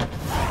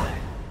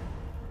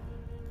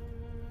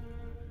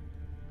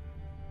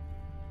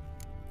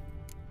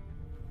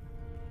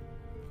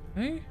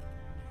 Okay.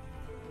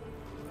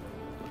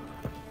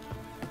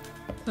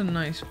 It's a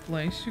nice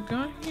place you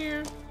got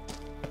here.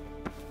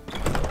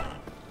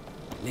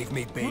 Leave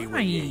me be,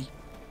 will ye?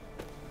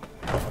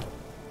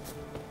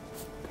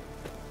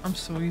 I'm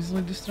so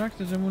easily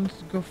distracted. I wanted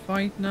to go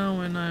fight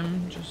now and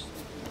I'm just...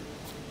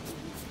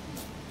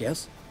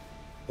 Yes?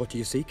 What do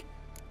you seek?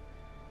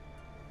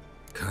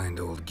 Kind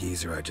old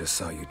geezer I just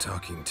saw you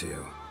talking to.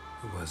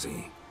 Who was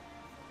he?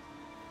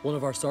 One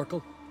of our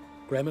circle.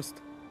 Gremist.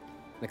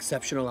 An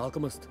exceptional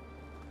alchemist.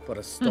 But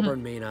a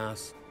stubborn mean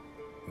ass.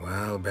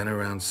 Well, been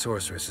around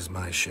sorceress is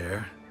my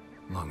share.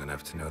 Long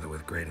enough to know that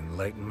with great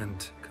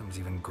enlightenment comes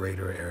even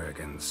greater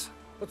arrogance.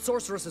 But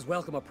sorceresses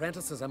welcome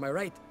apprentices, am I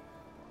right?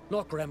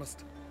 Not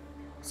Gremist.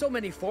 So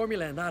many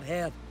formulae in that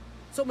head.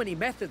 So many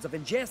methods of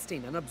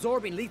ingesting and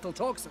absorbing lethal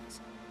toxins.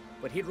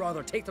 But he'd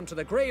rather take them to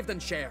the grave than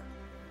share.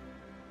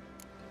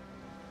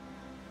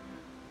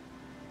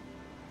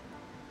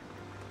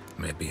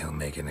 Maybe he'll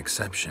make an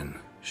exception.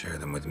 Share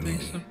them with me.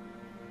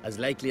 As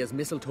likely as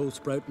mistletoe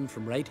sprouting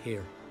from right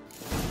here.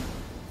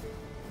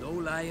 No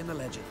lie in the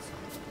legends.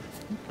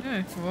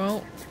 Okay,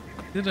 well,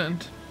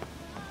 didn't.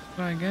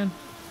 Try again.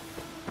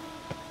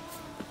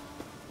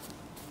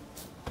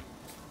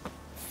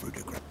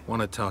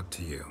 Want to talk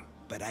to you.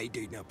 But I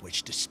do not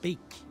wish to speak.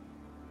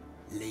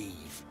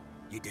 Leave.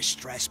 You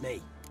distress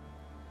me.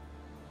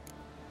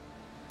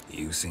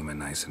 You seem a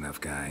nice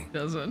enough guy.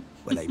 Doesn't.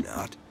 Well, I'm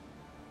not.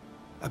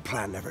 A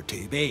plan never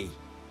to be.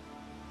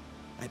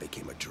 I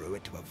became a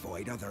druid to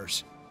avoid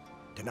others,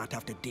 to not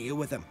have to deal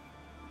with them,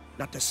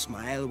 not to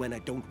smile when I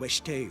don't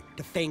wish to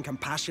feign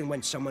compassion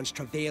when someone's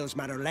travails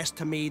matter less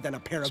to me than a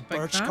pair of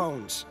birch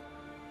cones.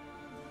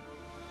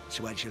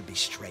 So I shall be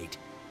straight.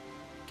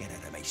 Get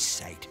out of my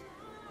sight,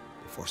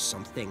 before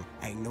something,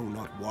 I know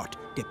not what,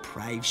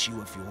 deprives you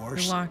of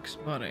yours. Relax,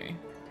 buddy.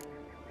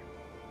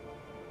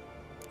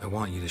 I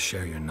want you to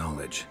share your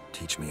knowledge.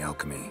 Teach me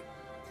alchemy.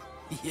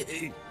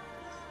 You?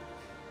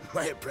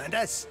 My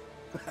apprentice?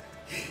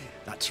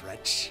 That's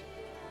rich.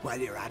 While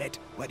you're at it,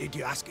 why did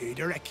you ask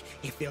Uderic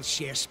if he'll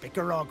share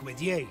Spikarog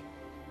with you?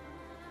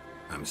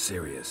 I'm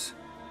serious.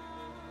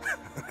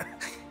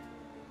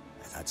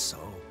 That's so.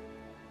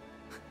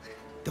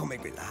 Don't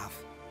make me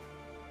laugh.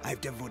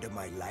 I've devoted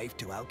my life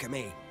to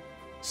alchemy.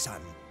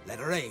 Son,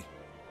 literally.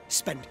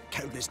 Spent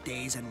countless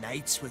days and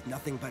nights with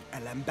nothing but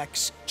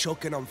alembics,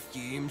 choking on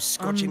fumes,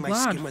 scorching my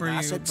skin with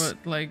acids.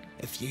 But like,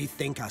 if you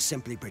think I'll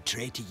simply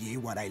betray to you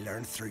what I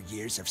learned through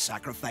years of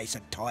sacrifice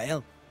and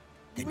toil,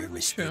 then you're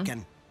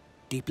mistaken.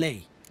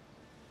 Deeply.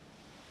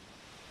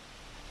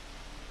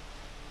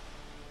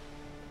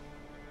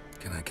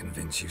 Can I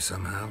convince you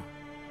somehow?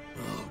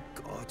 Oh,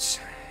 gods.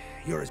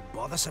 You're as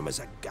bothersome as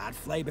a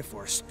gadfly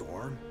before a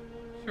storm.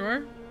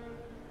 Sure.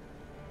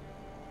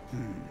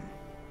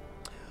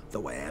 The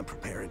way I'm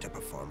preparing to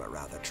perform a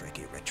rather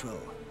tricky ritual.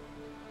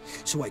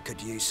 So I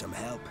could use some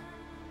help.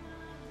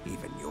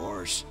 Even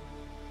yours.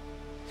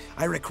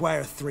 I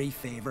require 3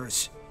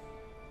 favors.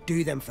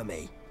 Do them for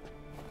me,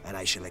 and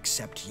I shall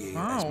accept you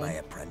as my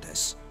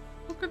apprentice.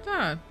 Look at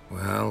that.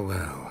 Well,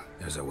 well,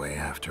 there's a way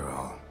after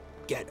all.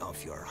 Get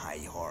off your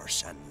high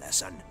horse and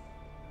listen.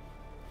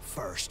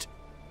 First,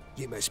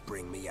 you must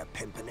bring me a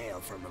pimpernel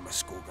from the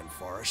Muskogan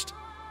forest.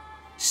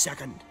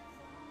 Second,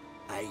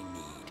 I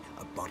need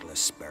a bottle of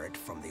spirit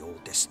from the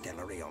old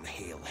distillery on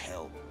Hale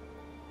Hill.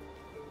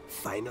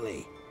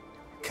 Finally,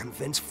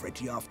 convince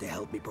Fritjof to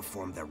help me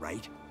perform the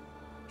rite.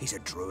 He's a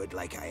druid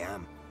like I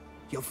am.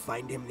 You'll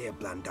find him near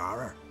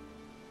Blandara.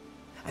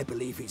 I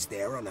believe he's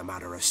there on a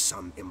matter of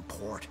some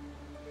import.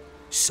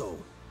 So,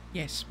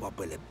 yes, what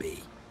will it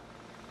be?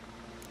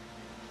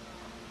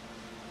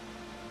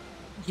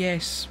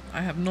 Yes,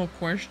 I have no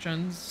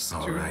questions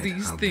to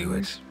these I'll things. do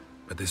it.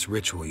 But this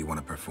ritual you want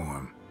to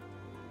perform,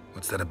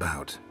 what's that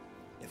about?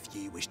 If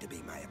you wish to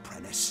be my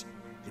apprentice,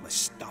 you must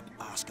stop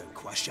asking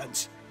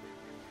questions.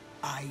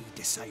 I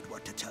decide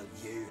what to tell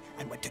you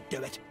and when to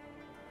do it.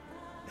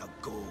 Now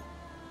go,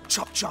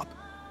 chop chop,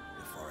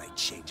 before I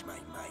change my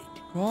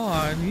mind.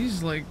 God,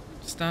 he's like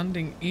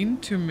standing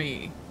into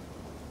me.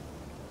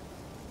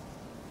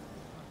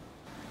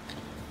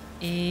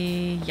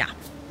 Yeah.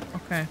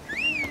 Okay.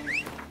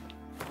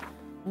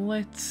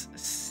 Let's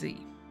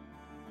see.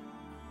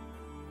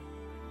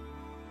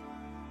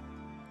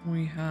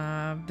 We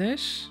have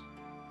this.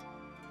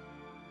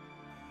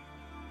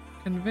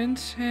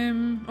 Convince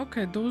him.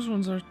 Okay, those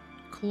ones are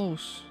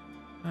close.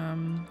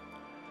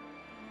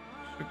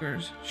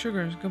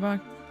 Sugars, go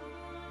back.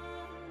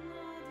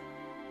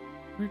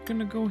 We're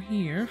gonna go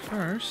here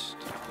first.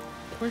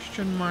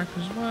 Question mark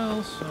as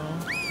well, so.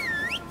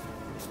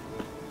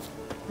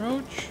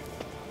 Approach.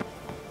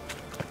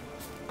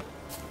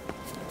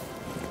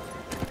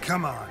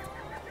 Come on.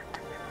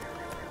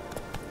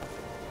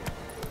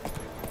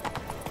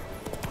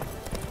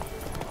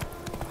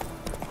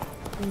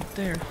 Go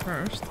there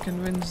first.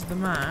 Convince the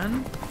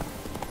man.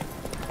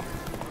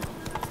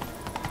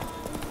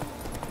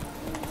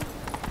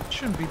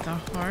 Shouldn't be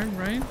that hard,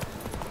 right?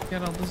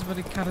 Get all this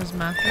very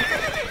charismatic.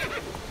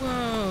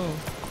 Whoa.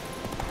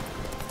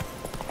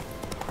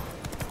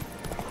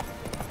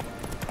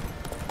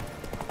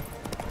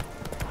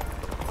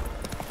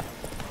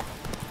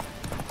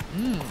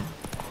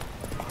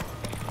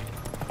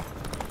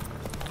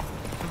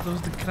 Are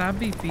those the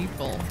crabby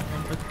people?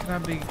 Or the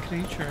crabby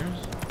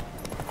creatures?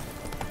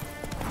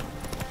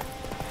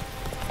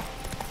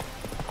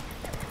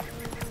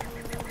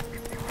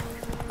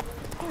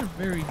 They're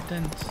very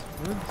dense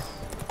woods.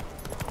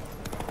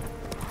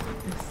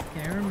 They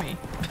scare me.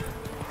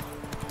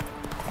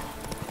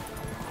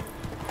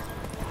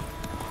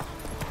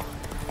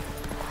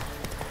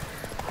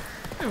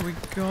 There we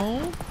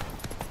go.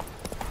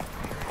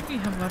 We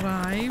have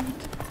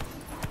arrived.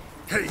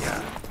 Hey,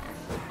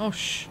 oh,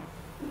 shh.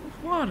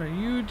 What are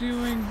you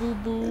doing,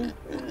 boo-boo?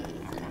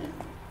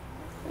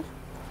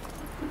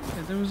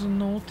 Okay, there was a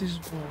notice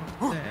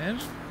board there.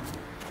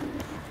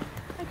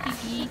 Hi,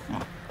 Piggy.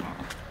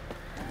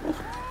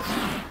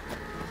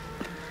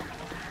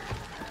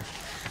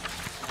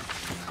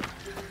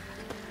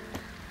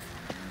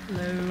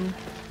 Hello.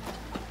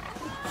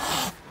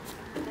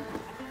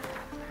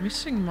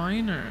 Missing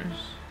miners.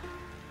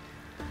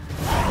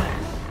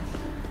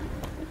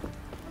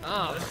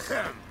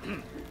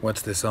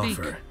 What's this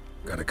offer?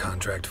 Got a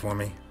contract for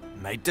me?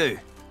 Might do,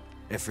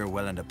 if you're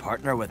willing to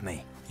partner with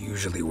me.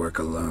 Usually work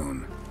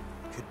alone.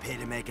 Could pay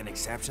to make an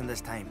exception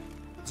this time.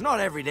 It's not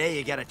every day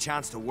you get a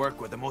chance to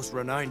work with the most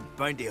renowned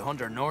bounty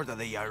hunter north of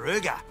the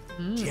Yaruga,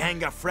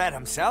 Jenga Fred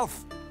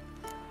himself.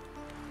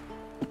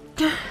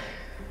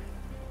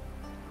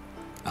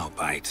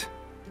 bite.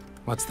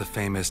 What's the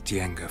famous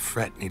Dienga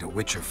Fret need a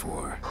witcher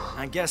for?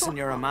 I'm guessing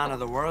you're a man of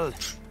the world.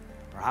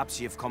 Perhaps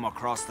you've come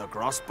across the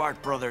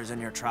Grossbart brothers in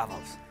your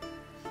travels.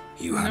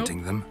 You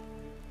hunting them?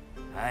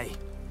 Aye,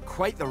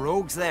 quite the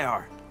rogues they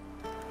are.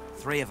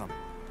 3 of them,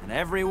 and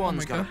every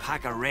one's got a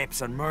pack of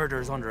rapes and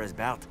murders under his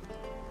belt.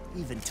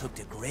 Even took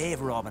to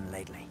grave robbing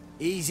lately.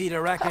 Easy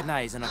to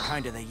recognize on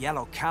account of the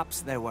yellow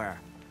caps they wear.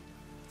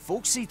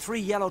 Folks see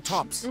 3 yellow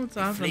tops,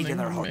 they flee to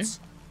their huts,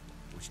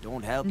 which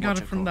don't help much, got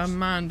it from that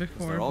man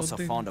before. they're also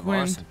the fond of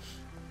wind. arson.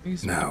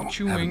 He's No,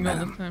 chewing all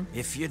haven't the time.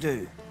 If you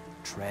do,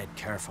 tread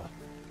careful.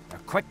 They're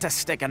quick to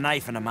stick a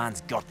knife in a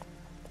man's gut,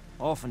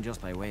 often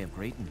just by way of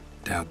greeting.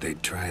 Doubt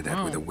they'd try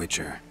that with a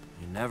witcher.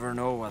 You never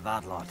know with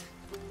that lot.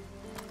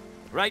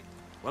 Right,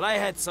 well I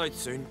head south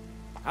soon.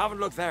 Haven't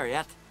looked there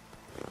yet.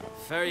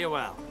 Fare you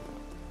well.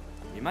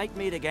 You might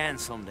meet again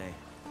someday.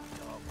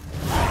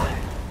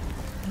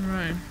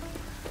 Right.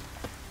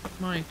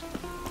 Might.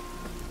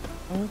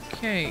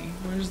 Okay,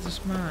 where's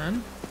this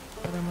man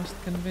that I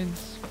must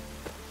convince?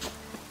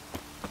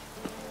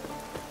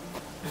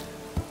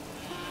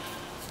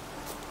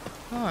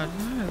 God,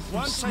 yes.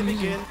 Once I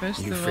begin,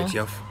 You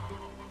Fritjof?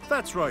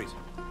 That's right.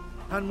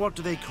 And what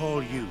do they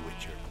call you,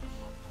 Witcher?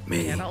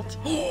 Me.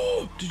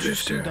 Did you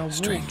see that Drifter, wolf?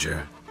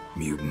 stranger,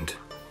 mutant.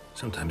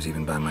 Sometimes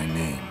even by my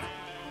name.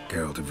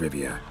 Geralt of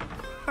Rivia.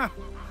 Ha!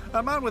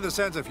 A man with a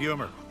sense of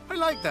humor. I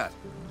like that.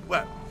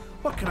 Well,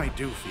 what can I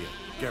do for you,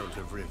 Geralt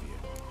of Rivia?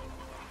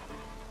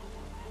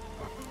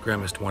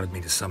 Gremist wanted me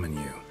to summon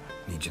you.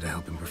 Need you to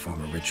help him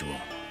perform a ritual.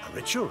 A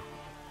ritual?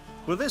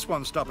 Will this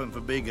one stop him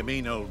from being a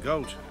mean old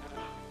goat?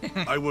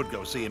 I would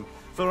go see him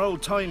for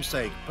old time's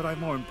sake, but I've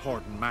more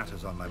important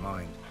matters on my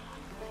mind.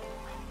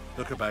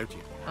 Look about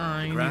you.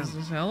 I The ground. need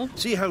his help.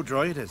 See how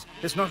dry it is.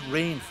 It's not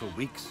rained for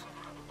weeks.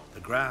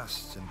 The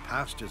grass in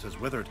pastures has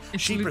withered.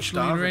 It's Sheep are literally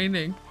starving.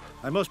 raining.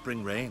 I must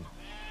bring rain,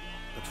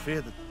 but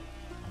fear that...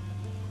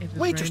 It is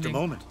Wait just a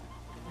raining. moment.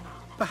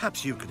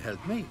 Perhaps you could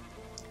help me.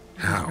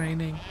 How?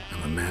 Raining.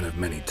 I'm a man of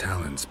many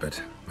talents,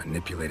 but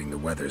manipulating the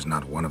weather's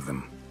not one of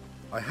them.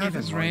 I have It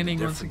is in mind a raining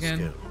once different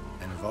again. skill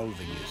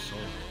involving your soul.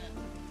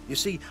 You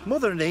see,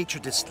 Mother Nature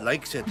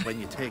dislikes it when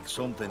you take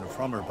something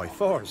from her by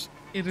force.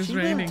 It is she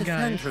raining, will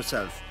defend guys.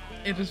 herself.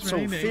 It is so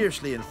raining.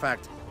 fiercely, in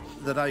fact,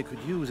 that I could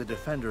use a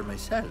defender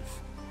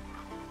myself.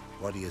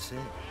 What do you say?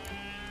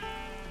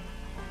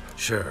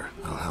 Sure,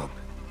 I'll help.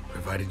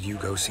 Provided you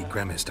go see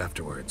Gremist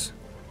afterwards.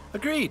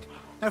 Agreed.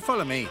 Now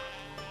follow me.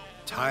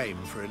 Time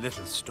for a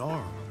little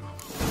storm.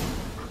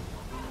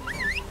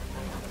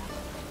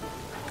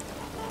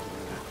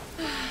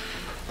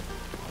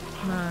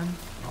 Man.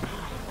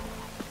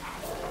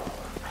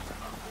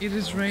 It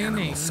is raining.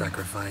 Animal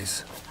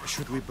sacrifice.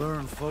 Should we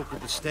burn folk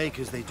at the stake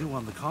as they do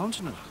on the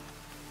continent?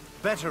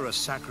 Better a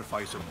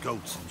sacrifice of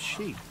goats and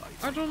sheep, I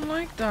think. I don't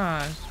like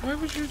that. Why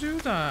would you do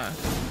that?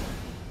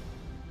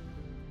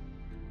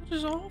 That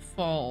is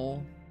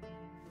awful.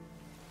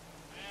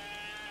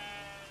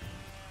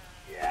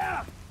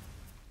 Yeah.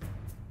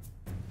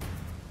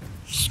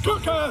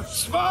 Skuka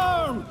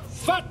Svarm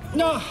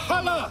Fatna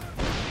Hala.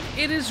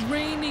 It is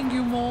raining,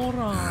 you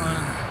moron.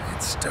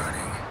 It's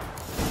starting.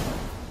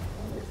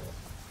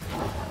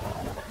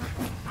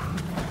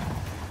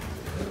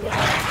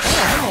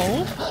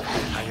 Hello.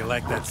 How you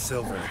like that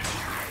silver?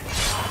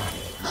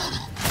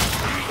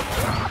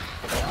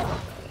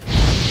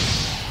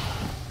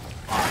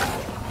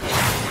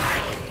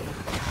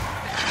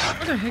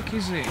 What the heck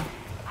is he?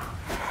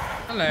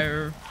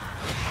 Hello.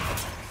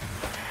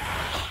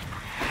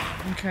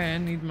 Okay, I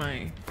need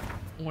my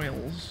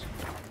oils.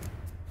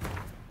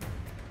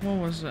 What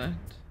was it?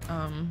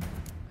 I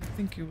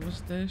think it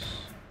was this.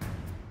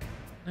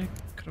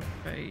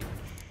 Necrophage.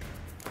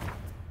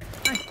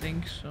 I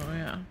think so,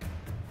 yeah.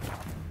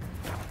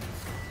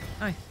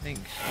 I think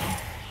so.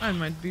 I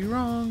might be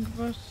wrong,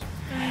 but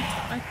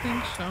I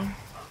think so.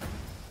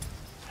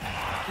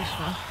 This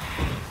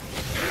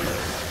one.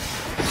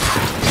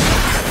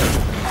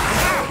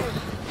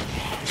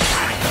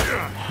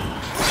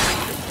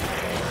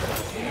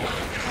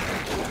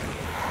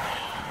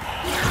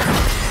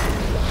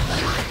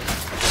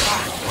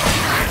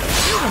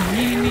 You're a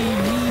meanie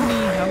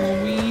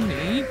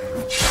Halloweeny.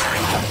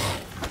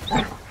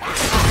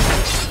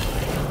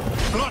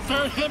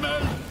 Blotter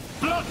Himmel,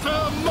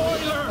 Blotter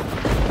Moiler,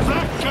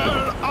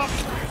 Wacker of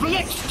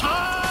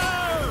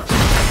Blixtar!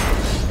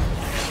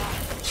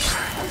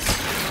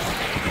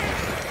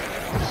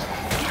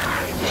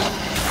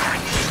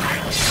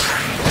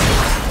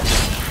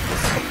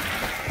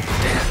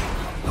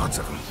 Lots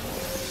of them.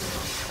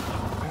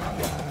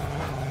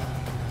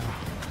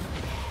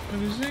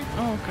 What is he?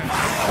 Oh, okay.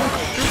 Oh,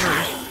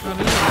 sugars. That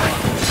is a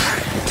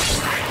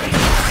lot.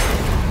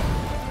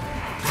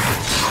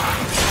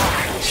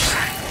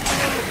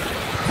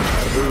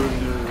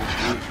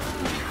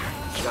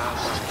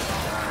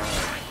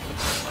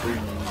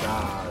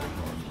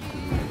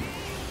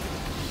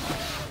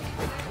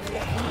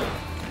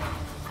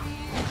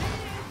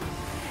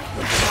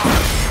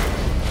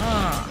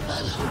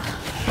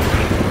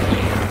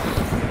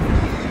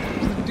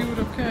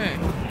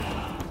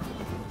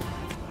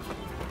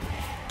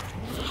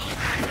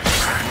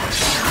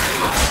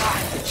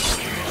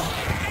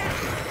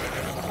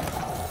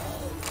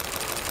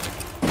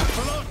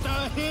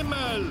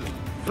 Himmel!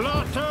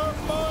 Blotter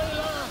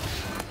Moiler!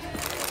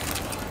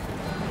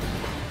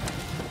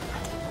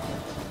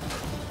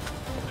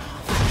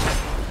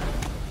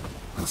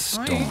 A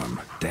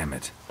storm, damn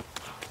it.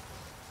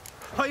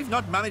 I've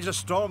not managed a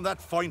storm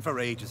that fine for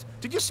ages.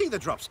 Did you see the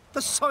drops?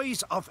 The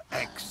size of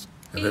eggs.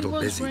 A little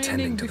busy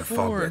tending to the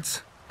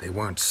foglets. They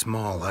weren't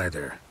small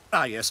either.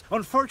 Ah, yes.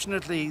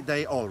 Unfortunately,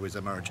 they always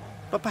emerge.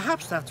 But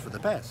perhaps that's for the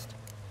best.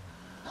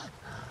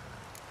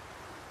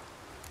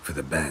 For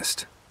the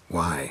best?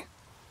 Why?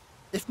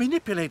 If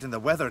manipulating the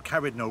weather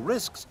carried no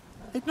risks,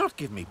 they'd not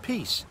give me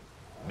peace.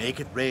 Make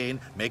it rain,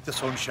 make the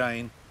sun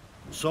shine.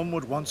 Some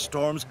would want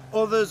storms,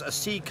 others a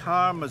sea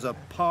calm as a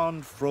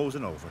pond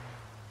frozen over.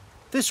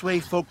 This way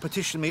folk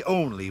petition me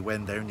only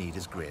when their need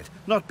is great,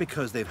 not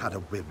because they've had a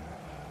whim.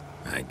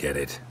 I get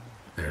it.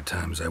 There are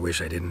times I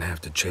wish I didn't have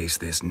to chase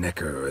this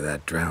necker or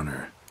that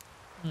drowner.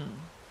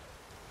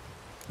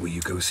 Will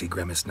you go see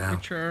Grimace now?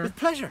 Sure. With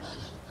pleasure.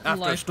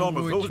 After a storm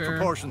of those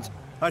proportions,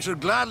 I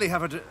should gladly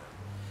have it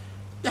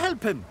to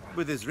help him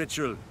with his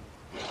ritual.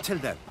 Till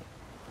then.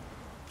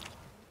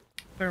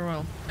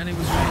 Farewell. And it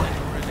was raining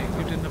already.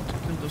 You didn't have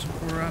to kill those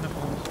poor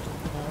animals.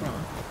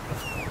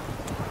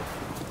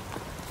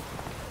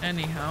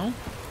 Anyhow.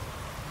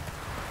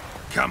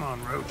 Come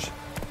on, Roach.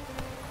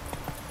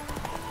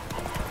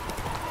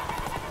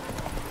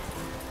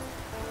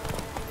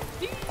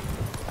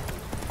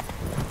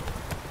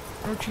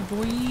 Roachy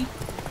boy,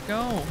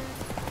 go.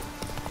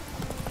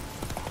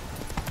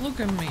 Look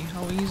at me,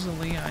 how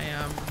easily I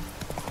am,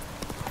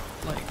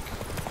 like,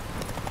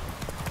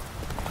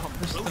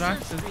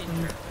 distracted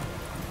from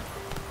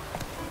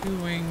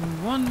doing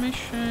one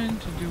mission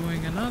to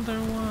doing another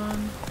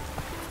one.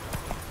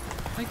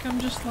 Like, I'm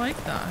just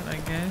like that, I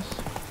guess.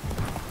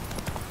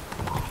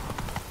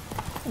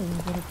 Oh, we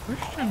got a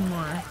question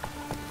mark.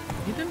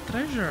 Hidden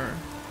treasure.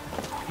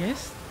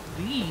 Yes,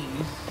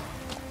 please.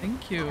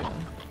 Thank you.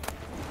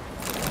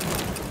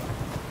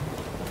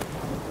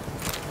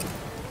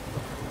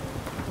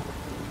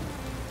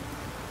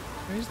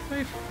 Raised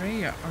by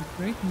Freya, our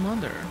great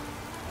mother.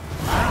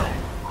 Wow.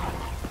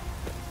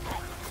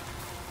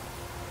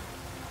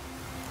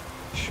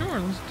 Sure,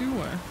 let's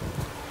do it.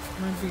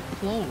 Might be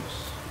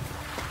close.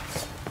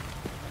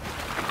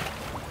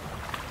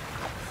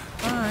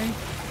 Bye.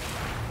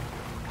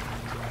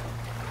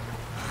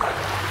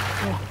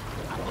 Oh.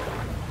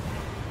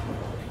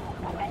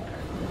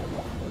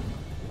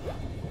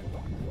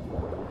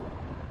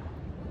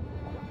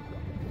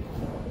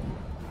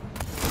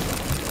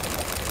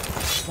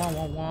 Wow,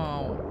 wow,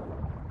 wow.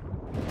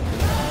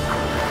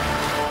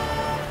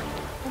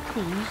 How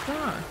cool is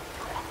that?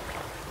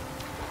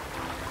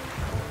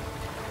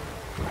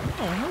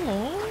 Oh, hello.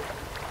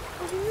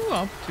 What are you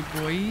up to,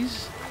 boys?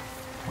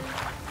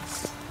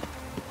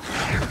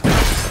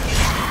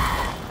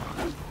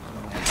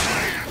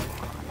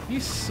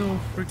 He's so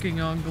freaking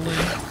ugly.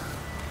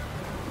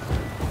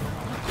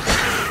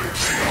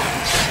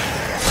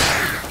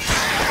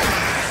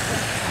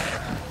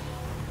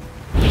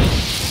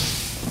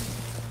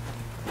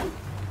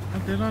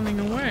 They're running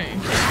away.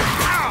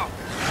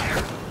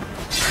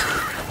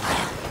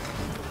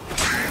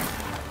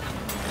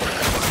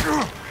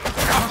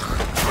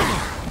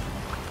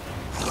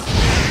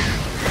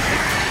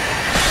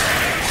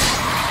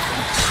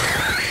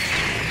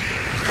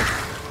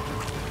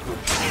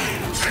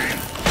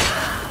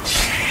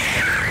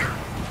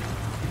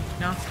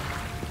 No.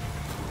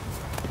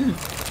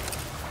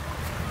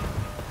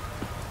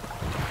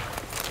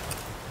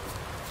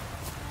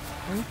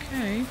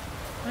 Okay,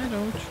 I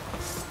don't.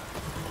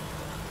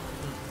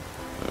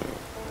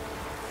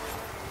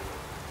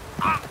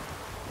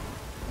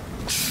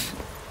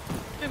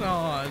 Get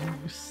on,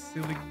 you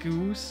silly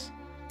goose.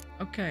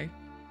 Okay.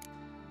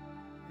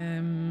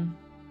 There.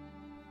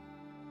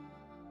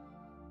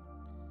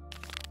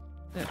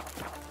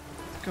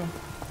 Let's go.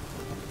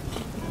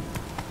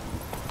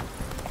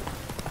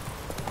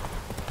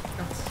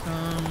 Got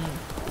some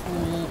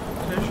cool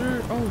treasure.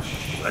 Oh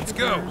shit. Let's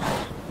go.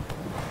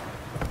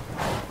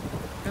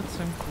 Got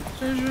some cool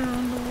treasure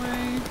on the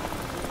way.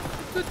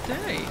 Good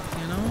day,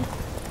 you know.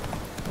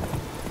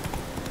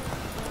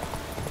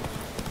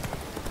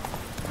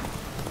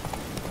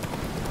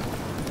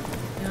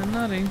 I'm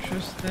not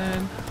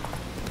interested.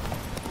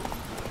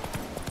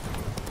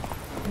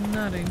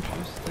 Not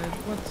interested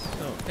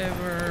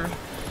whatsoever.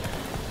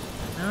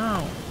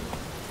 No.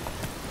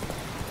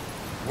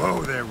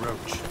 Whoa there,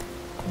 Roach.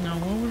 Now,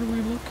 what were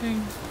we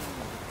looking?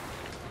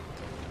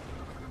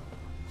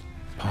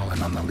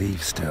 Pollen on the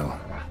leaf still.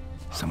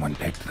 Someone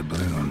picked the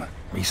bloom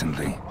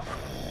recently.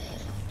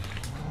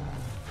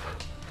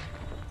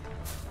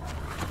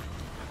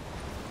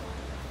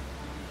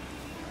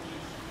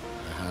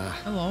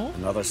 Hello?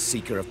 Another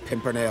seeker of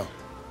Pimpernel.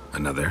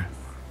 Another?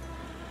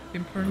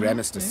 Pimpernel?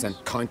 Remus has yes.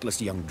 sent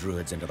countless young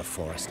druids into the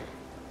forest.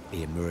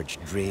 They emerge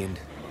drained,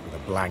 with a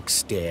blank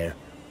stare,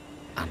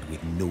 and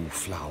with no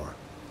flower.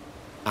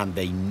 And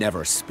they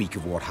never speak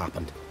of what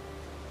happened.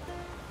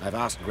 I've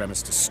asked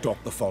Remus to stop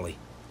the folly.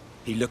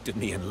 He looked at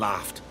me and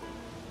laughed.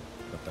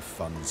 But the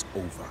fun's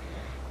over.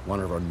 One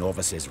of our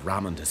novices,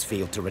 Ramond, has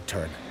failed to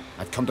return.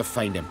 I've come to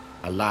find him,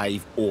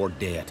 alive or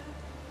dead.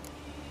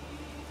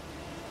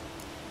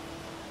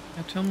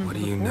 Now tell me what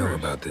do you know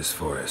about this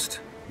forest?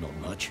 Not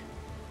much.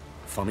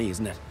 Funny,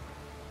 isn't it?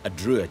 A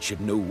druid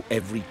should know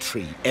every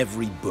tree,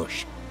 every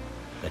bush.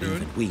 But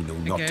even we know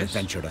not to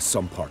venture to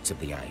some parts of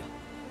the Isle.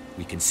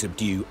 We can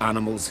subdue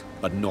animals,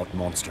 but not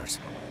monsters.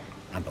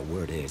 And the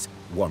word is,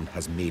 one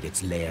has made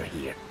its lair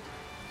here.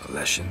 A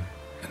Leshen?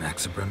 An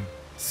Axabrim?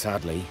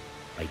 Sadly,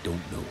 I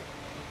don't know.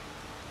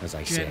 As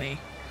I Jenny. said,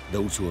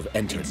 those who have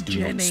entered It's do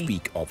Jenny. not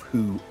speak of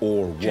who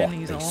or what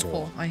Jenny's they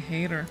awful. saw. I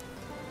hate her.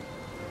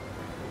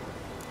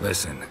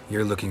 Listen,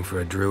 you're looking for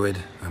a druid,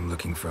 I'm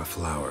looking for a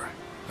flower.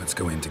 Let's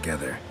go in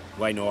together.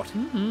 Why not?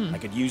 I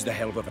could use the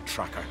help of a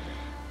tracker.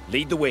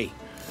 Lead the way.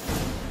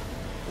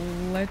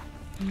 Let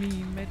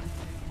me meditate.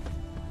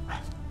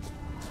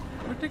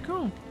 Where'd they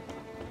go?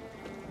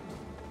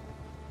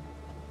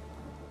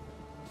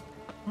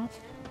 Oh.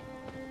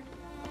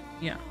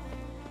 Yeah.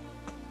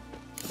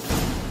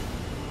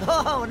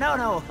 Oh,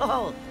 no.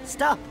 Oh,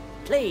 stop,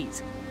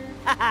 please.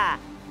 Haha.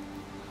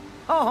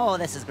 Oh,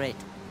 this is great.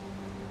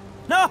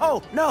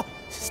 No,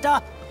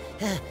 stop.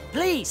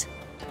 Please.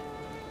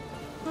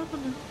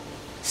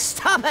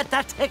 Stop it,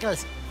 that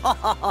tickles.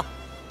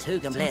 Two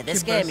can play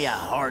this game, you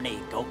horny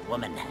goat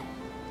woman.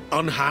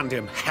 Unhand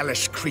him,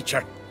 hellish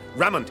creature.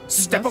 Raymond,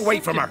 step away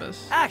from her.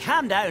 Ah,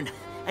 calm down.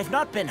 I've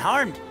not been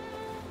harmed.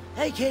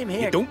 I came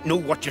here. You don't know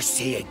what you're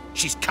saying.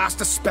 She's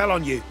cast a spell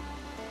on you.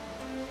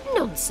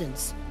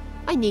 Nonsense.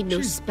 I need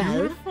no spell.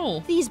 Beautiful.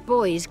 These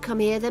boys come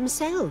here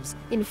themselves.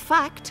 In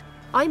fact,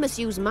 I must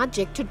use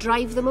magic to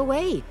drive them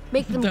away,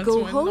 make them That's go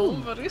why home.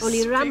 nobody Only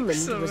speaks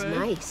Raymond of was it.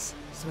 nice,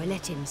 so I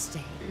let him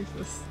stay.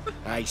 Jesus.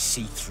 I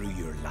see through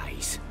your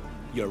lies.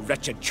 Your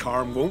wretched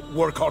charm won't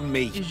work on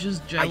me. He's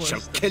just I jealous, shall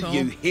that's kill all.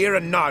 you here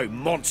and now,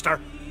 monster.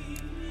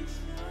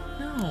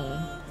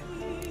 No.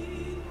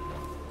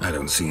 I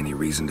don't see any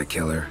reason to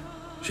kill her.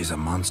 She's a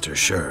monster,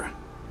 sure,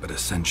 but a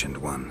sentient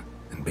one,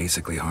 and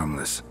basically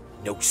harmless.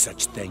 No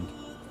such thing.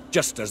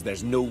 Just as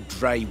there's no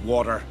dry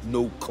water,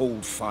 no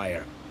cold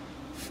fire.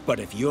 But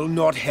if you'll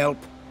not help,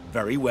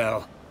 very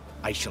well.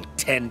 I shall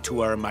tend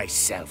to her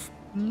myself.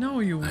 No,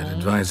 you won't. I'd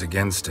advise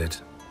against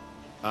it.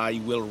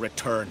 I will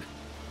return.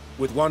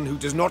 With one who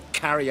does not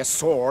carry a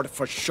sword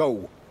for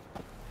show.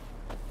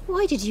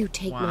 Why did you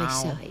take my Wow.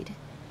 side?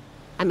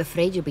 I'm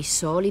afraid you'll be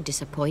sorely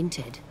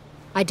disappointed.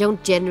 I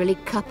don't generally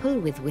couple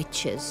with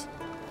witches,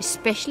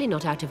 especially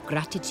not out of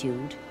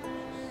gratitude.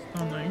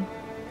 Stunning.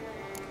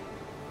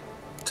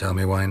 Tell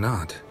me why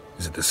not?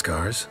 Is it the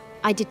scars?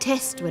 I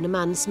detest when a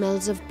man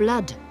smells of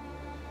blood.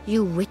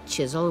 You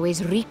witches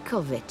always reek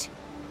of it.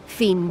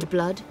 Fiend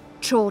blood,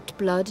 trot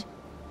blood,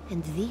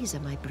 and these are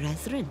my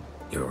brethren.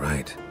 You're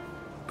right.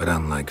 But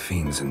unlike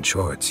fiends and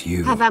chorts,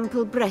 you... Have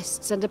ample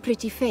breasts and a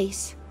pretty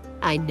face.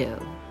 I know.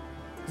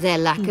 Their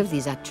lack of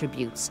these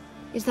attributes,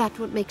 is that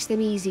what makes them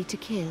easy to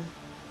kill?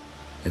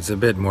 It's a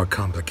bit more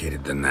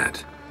complicated than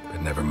that.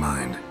 But never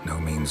mind. No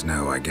means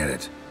no, I get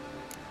it.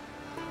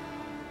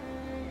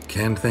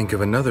 Can't think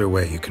of another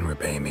way you can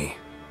repay me.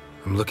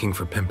 I'm looking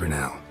for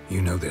Pimpernel.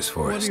 You know this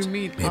forest. What do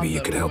you mean, Maybe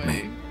you could help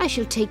way? me. I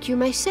shall take you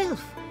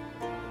myself.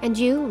 And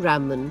you,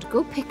 Raymond,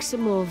 go pick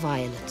some more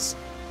violets.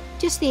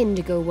 Just the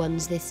indigo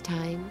ones this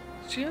time.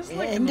 She has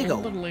like Indigo?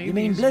 an older lady's You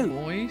mean blue?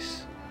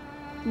 voice.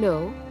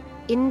 No,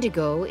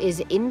 indigo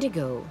is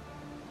indigo.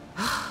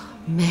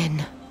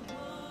 Men.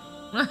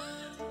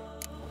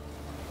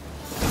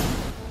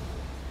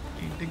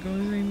 Indigo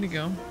is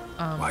indigo.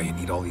 Why you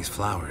need all these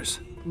flowers?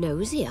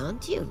 Nosy,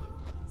 aren't you?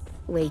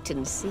 Wait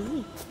and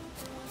see.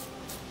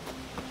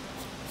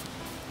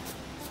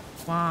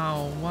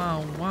 Wow,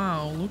 wow,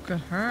 wow. Look at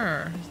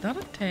her. Is that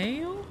a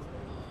tail?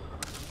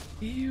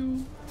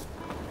 Ew.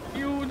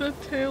 Ew, that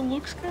tail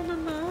looks kind of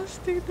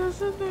nasty,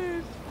 doesn't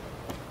it?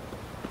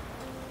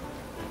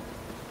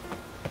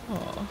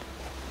 Oh.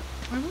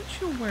 Why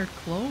won't you wear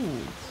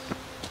clothes?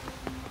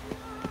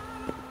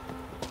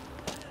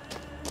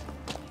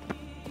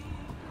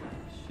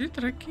 Is she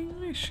tracking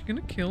me? Is she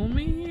gonna kill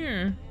me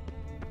here?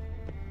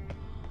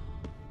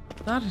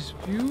 That is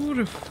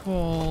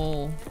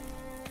beautiful.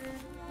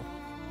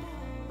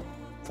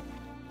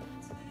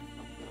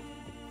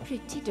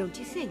 Pretty, don't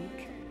you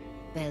think?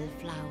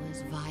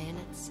 Bellflowers,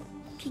 violets,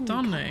 kingcups,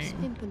 Stunning.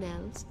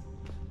 pimpernels.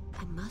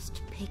 I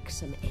must pick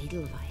some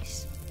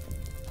edelweiss.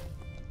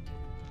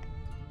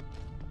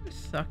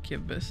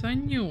 Succubus, I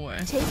knew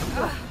it. Take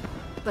one,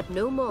 but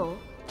no more.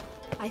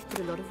 I've put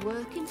a lot of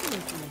work into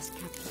making this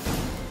capsule.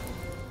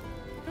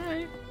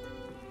 Alright.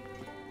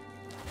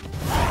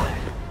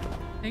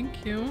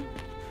 Thank you.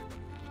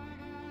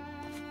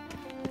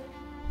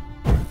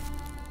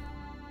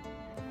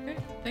 Okay,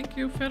 thank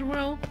you,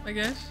 farewell, I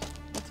guess.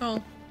 That's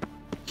all.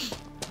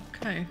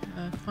 Okay,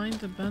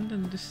 find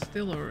abandoned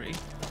distillery.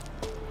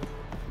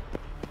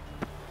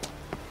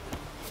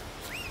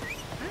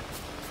 Okay.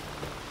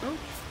 Oh.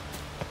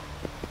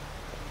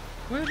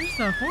 Where is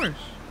that horse?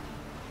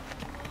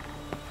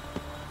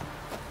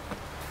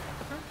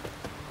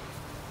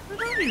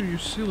 Where are you, you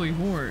silly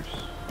horse?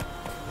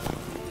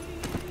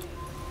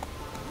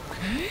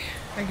 Okay.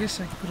 I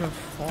guess I could have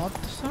fought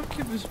the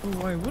succubus, but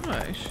why would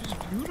I? She's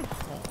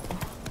beautiful.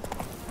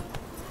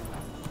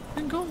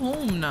 Then go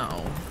home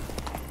now.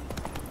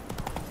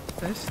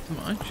 That's too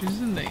much,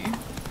 isn't it?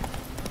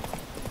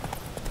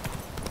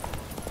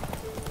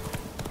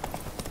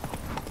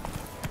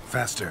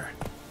 Faster.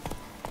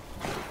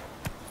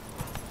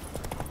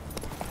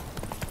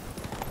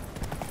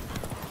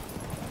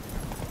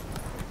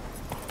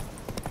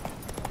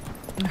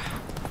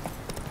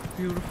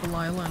 Beautiful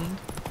island.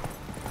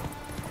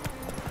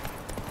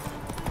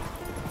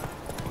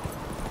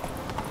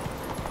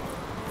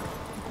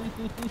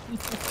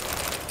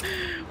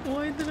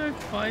 Why did I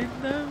fight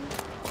them?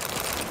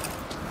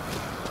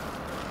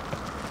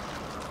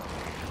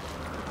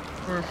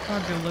 For a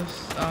fabulous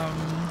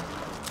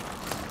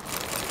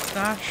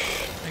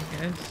stash, I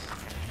guess.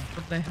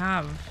 What they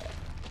have.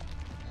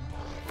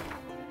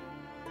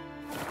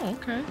 Oh,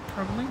 okay,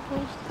 traveling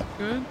post is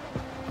good.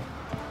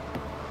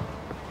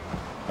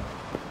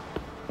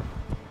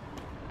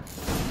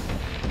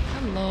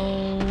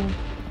 Hello.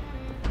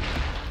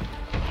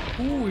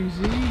 Who is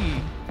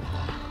he?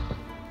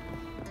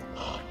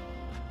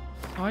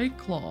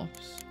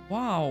 Cyclops.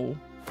 Wow.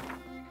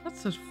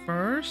 That's at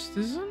first,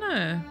 isn't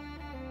it?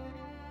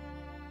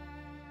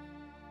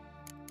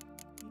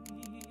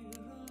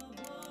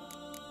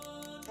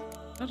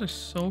 That is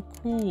so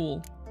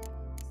cool.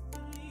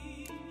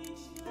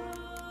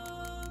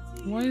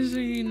 Why is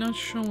he not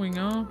showing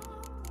up?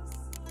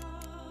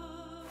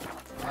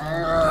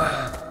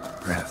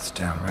 Breath's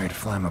downright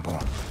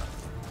flammable.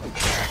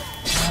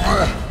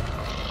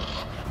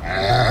 I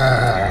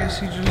guess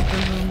he just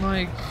doesn't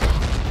like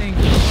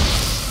things.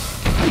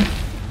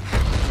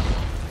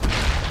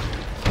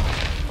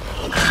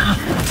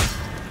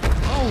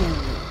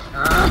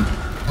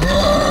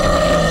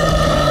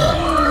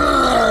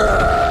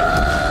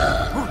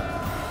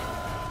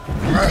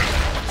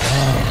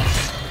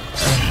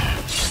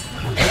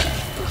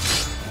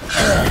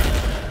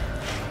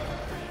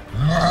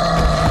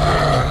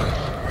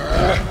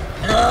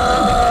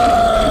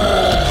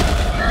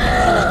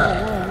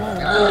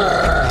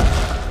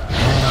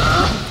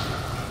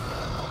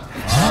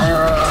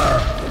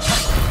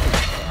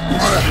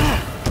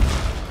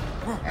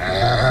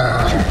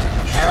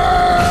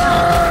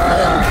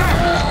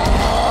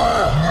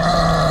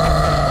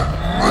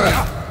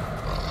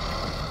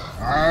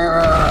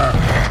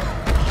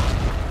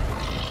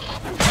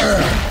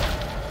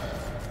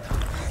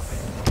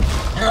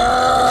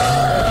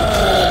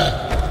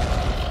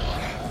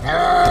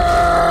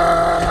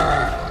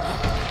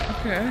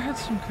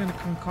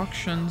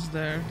 Concoctions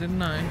there,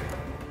 didn't I?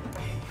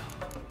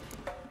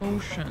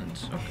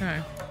 Potions,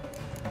 okay.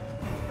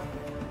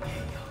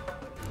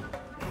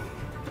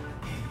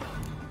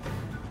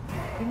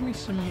 Give me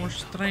some more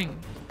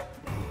strength.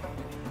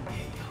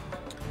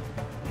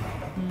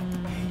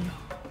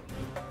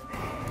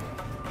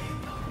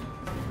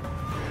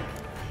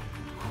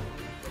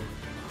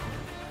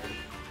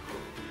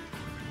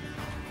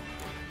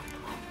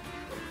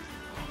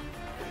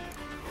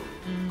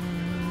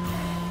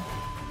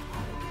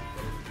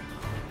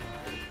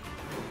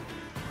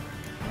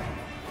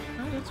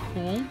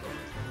 Cool.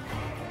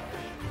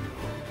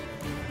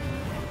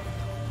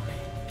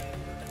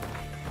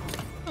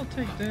 I'll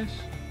take this.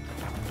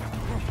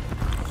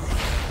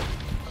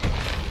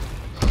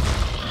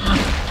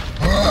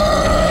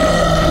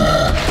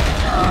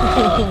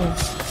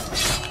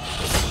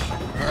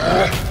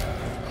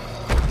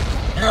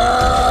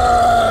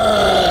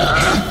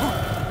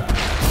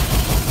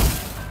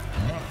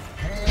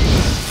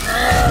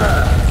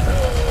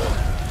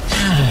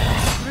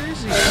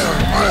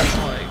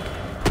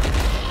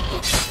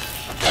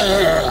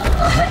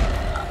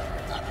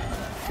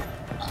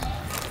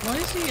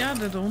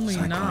 Only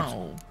Cyclops.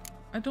 Now?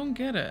 I don't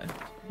get it.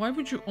 Why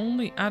would you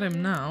only add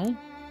him now?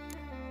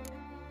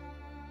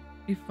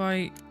 If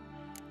I...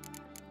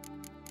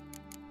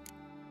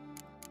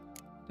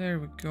 There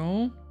we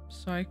go.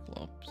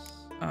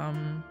 Cyclops.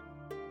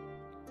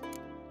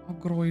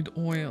 Ogroid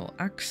oil.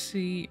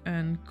 Axie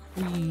and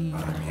Queen.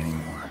 Not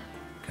anymore.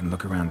 Can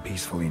look around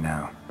peacefully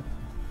now.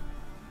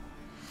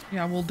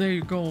 Yeah, well there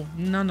you go.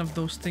 None of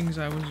those things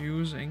I was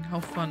using. How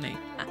funny.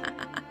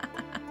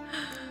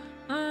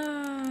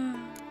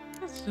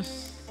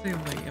 Just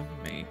silly of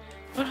me.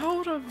 But how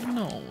would I have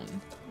known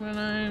when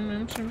I'm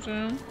in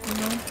Simpson, you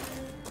know?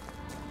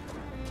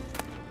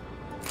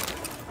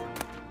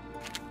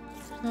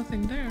 There's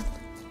nothing there. It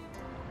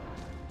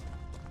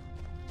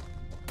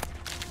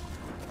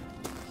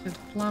said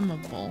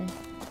flammable.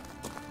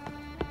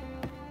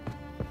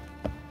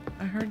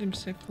 I heard him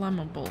say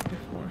flammable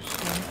before, so...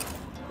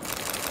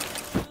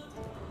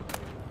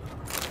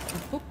 The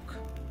book.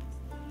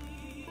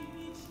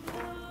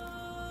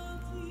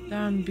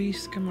 Damn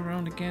beasts come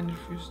around again,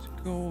 refuse to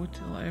go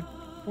till I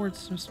poured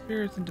some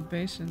spirit in the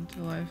basin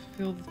until I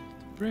filled the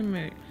brim.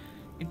 It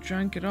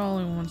drank it all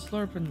in one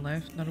slurp and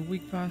left. Not a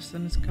week passed,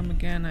 then it's come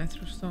again. I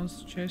threw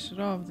stones to chase it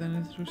off, then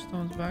I threw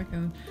stones back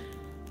and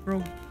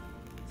broke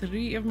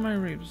 3 of my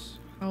ribs.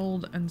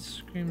 Howled and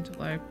screamed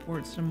till I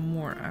poured some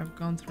more. I've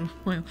gone through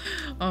my...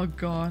 Oh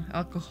god,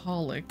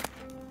 alcoholic.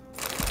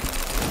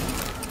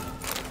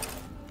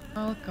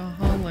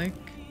 Alcoholic.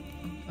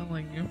 I'm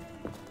telling you.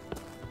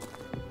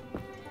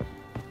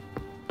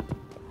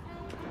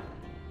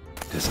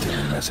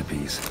 Distilling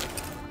recipes.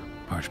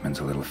 Parchment's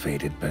a little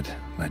faded, but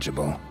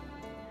legible.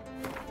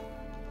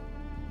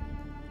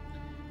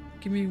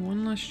 Give me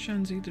one last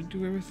chance to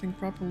do everything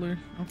properly.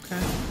 Okay.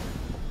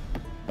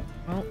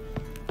 Well.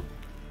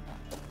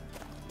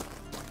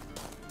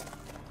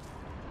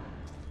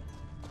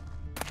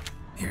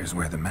 Here's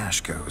where the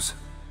mash goes.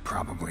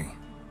 Probably.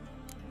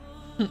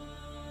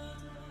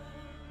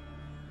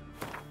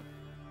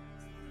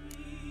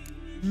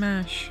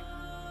 Mash.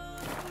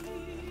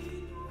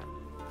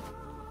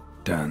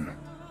 Done.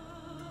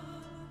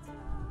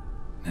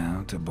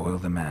 Now to boil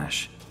the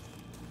mash.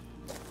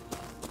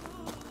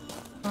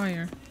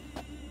 Fire.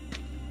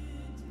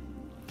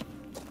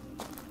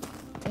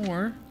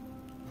 Or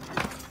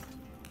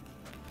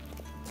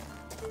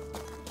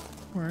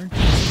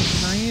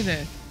just ignite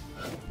it.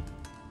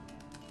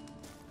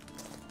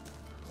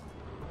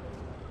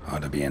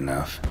 Ought to be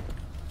enough.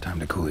 Time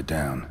to cool it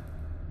down.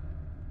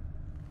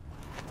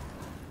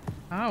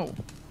 Ow.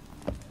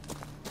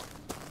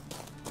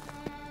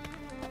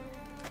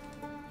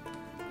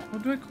 How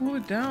do I cool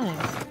it down?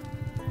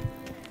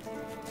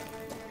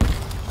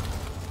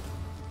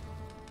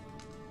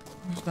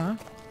 What's that?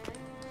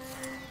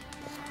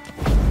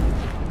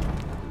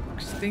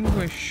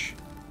 Extinguish.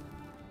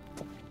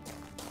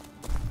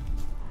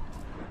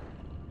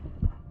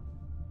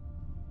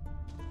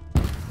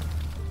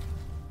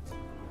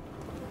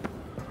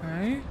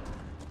 Okay.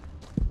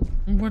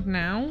 What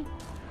now?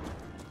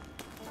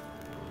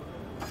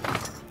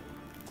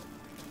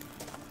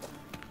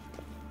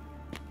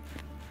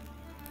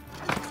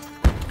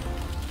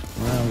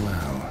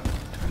 Well.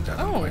 Turns out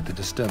I'm quite the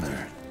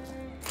distiller.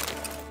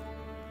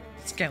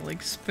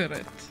 Skellig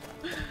spirit.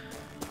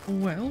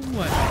 Well.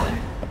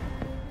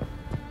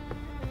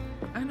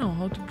 I know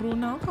how to brew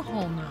an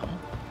alcohol now.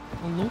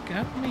 Well, look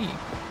at me.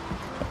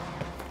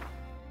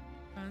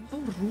 So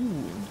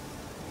rude.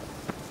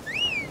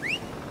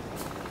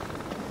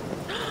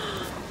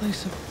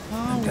 Place of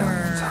power.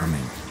 Medallion's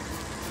humming.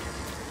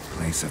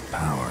 Place of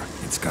power.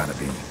 It's gotta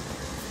be.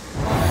 I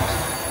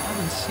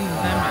haven't seen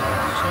them in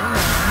so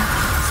long.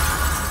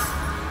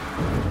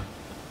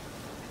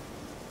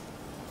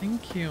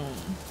 Thank you.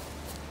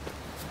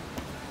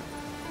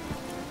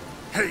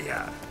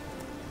 Hey-ya!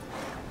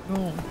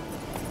 Go.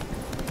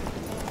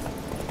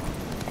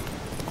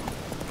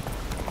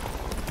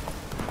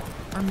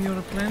 I'm your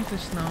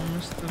apprentice now,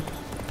 Mr.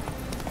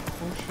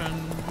 Ocean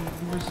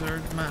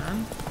Wizard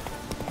Man.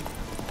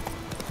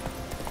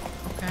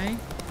 Okay,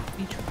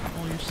 teach me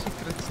all your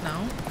secrets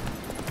now.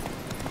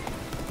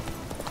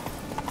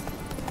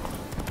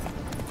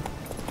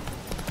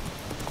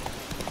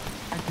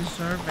 I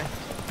deserve it.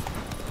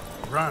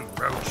 Run,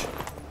 Roach.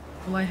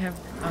 Will I have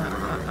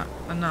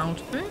an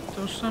outfit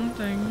or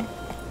something?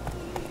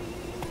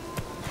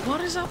 What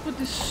is up with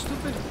this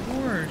stupid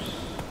horse?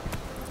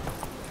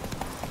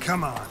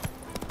 Come on.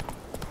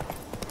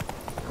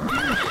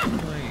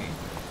 Seriously.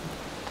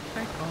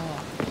 Back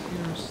off.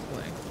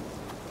 Seriously.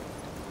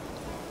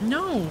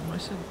 No! I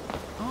said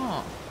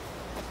off.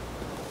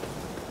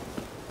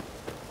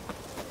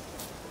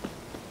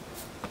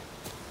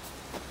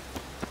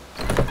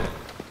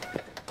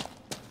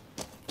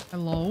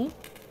 Hello?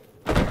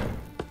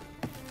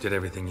 Did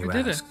everything you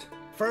did asked.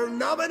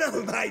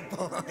 Phenomenal, my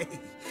boy.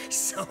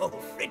 So,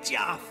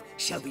 Fritjof,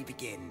 shall we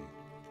begin?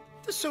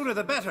 The sooner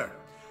the better.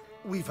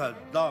 We've a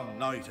long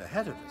night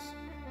ahead of us.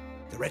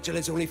 The ritual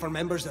is only for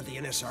members of the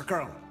inner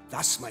circle.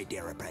 Thus, my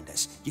dear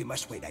apprentice, you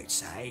must wait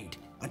outside.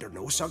 Under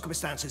no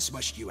circumstances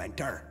must you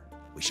enter.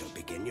 We shall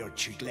begin your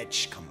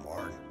tutelage come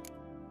morn.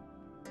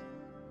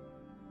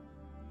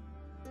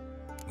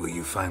 Will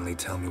you finally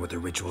tell me what the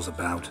ritual's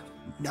about?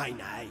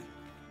 Nay.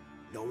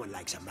 No one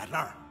likes a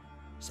meddler.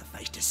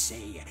 Suffice to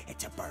say,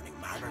 it's a burning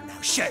matter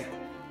now. Shoot!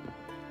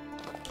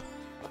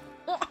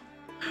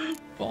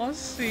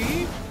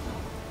 Bossy?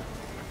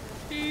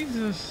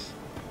 Jesus.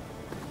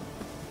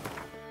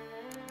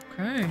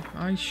 Okay,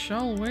 I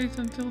shall wait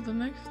until the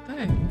next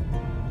day.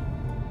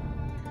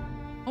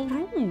 How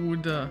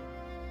rude!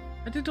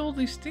 I did all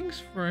these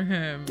things for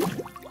him.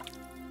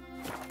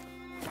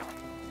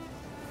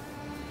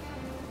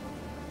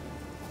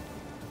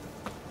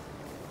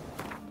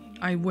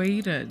 I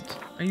waited.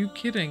 Are you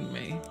kidding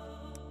me?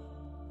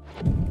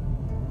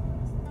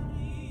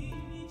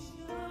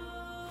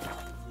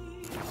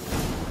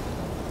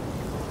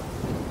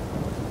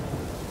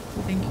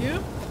 Thank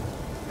you.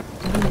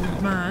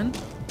 Rude man.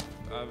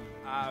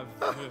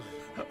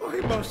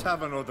 We must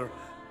have another.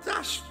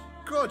 That's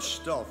good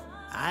stuff.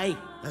 Aye,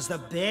 as the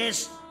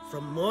base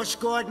from Moss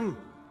Gordon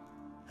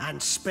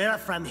and Spirit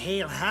from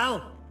Hale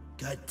Hell.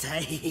 Good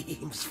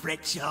times,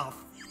 Fritjof.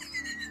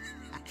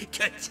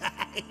 Good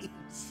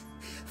times.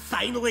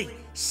 Finally,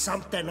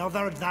 something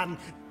other than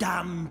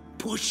damn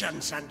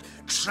potions and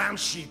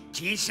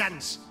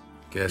transmutations.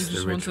 Guess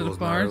the ritual's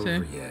not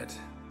over yet.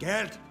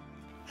 Gerd,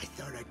 I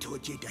thought I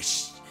told you to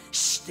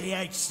stay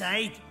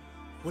outside.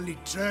 Only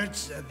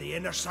dreads in the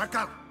inner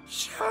circle.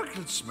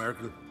 Circle,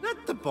 Smirkle.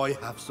 Let the boy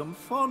have some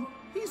fun.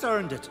 He's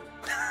earned it.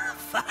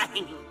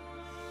 Fine.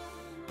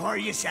 Pour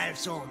yourself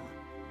some.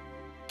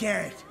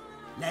 Garrett,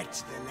 let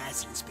the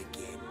lessons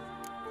begin.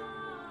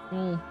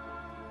 Oh.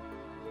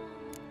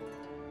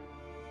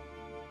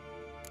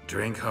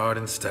 Drink hard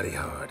and study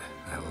hard.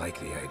 I like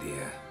the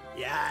idea.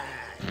 Yeah.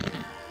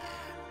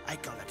 I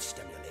call it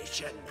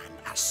stimulation and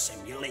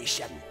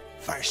assimilation.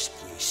 First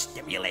you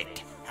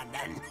stimulate, and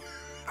then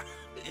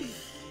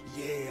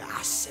you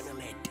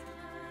assimilate.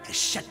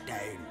 Shut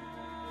down.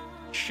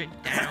 Shut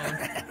down.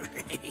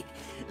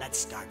 Let's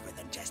start with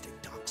ingesting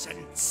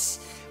toxins.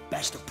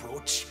 Best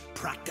approach,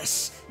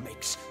 practice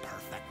makes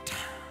perfect.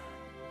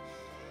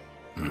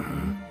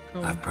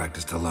 Cool. I've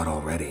practiced a lot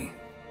already.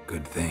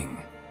 Good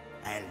thing.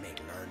 I'll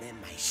make learning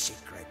my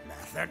secret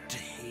method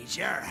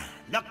easier.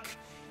 Look,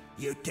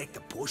 you take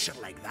the potion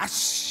like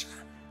this,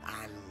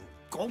 and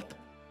gulp.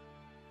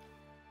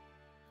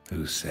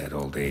 Who said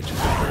old age is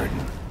a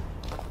burden?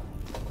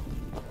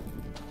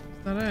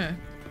 Is that it?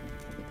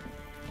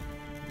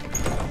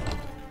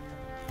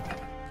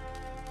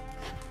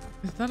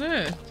 Is that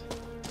it?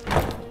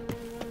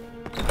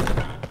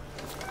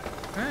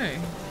 Okay,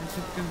 is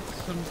it good,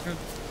 some kind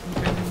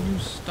of new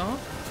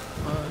stuff?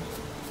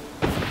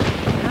 Is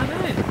that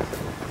it?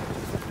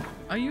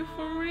 Are you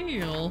for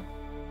real?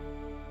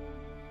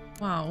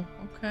 Wow,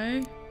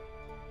 okay.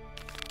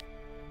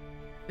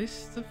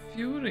 Fist of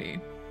Fury.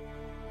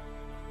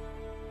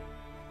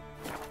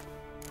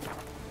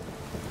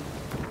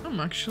 I'm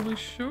actually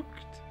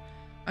shocked.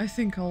 I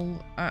think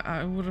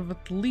I would have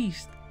at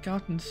least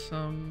gotten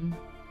some,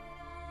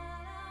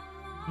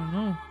 I don't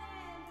know,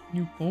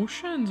 new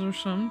potions or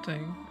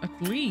something.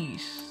 At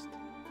least.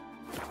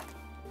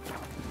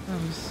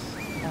 That is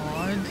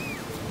odd.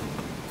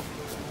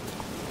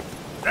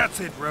 That's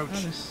it, Roach.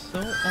 That is so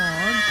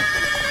odd.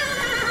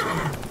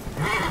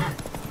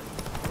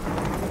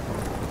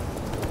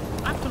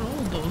 After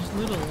all those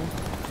little,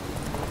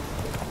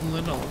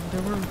 they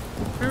were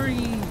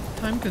very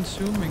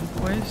time-consuming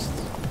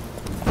quests.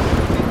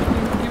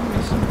 Give me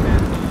some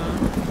kind of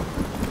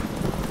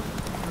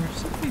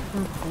recipe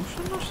for a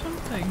potion or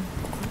something.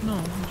 No,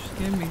 it just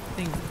gave me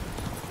things.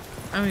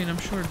 I mean, I'm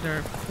sure there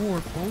are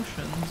 4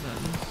 potions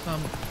and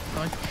some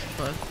such,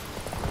 but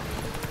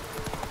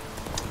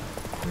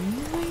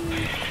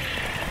really?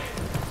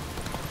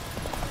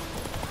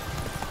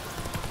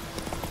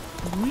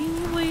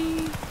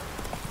 Really?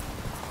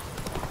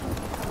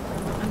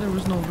 And there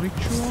was no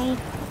ritual.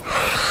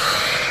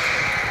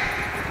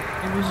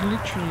 It was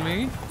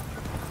literally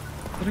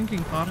a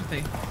drinking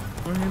party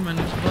for him and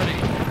his buddy.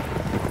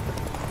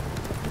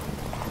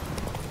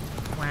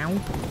 Wow.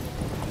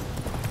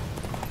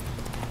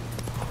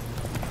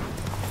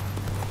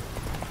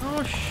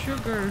 Oh,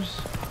 sugars.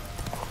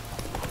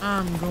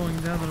 I'm going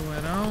the other way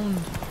around.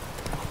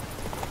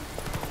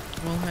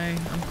 Well, hey,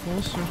 I'm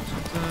closer to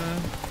the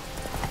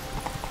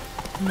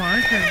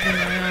market than I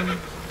am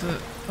the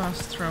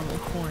fast travel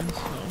point,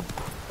 so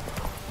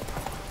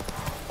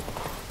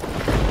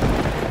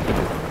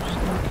I'm just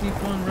gonna keep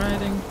on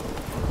riding.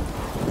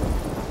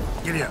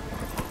 Giddy up.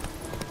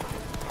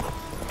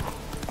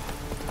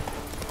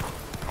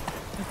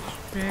 I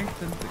just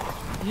reacted.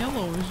 The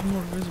yellow is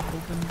more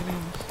visible than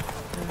green.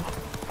 Yeah.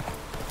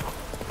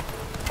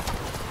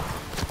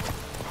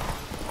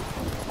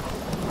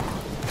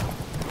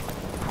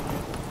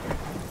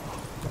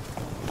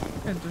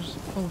 Okay, there's a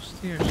post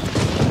here, so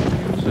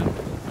I'll use it.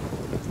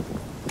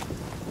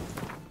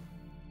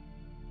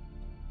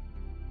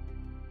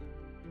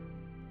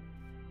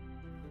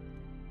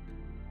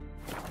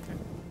 Okay,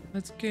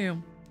 let's go.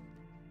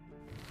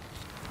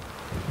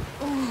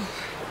 Oh,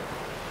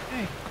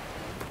 okay.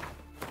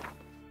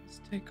 Let's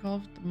take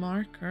off the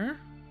marker.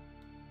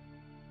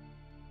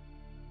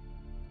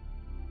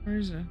 Where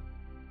is it?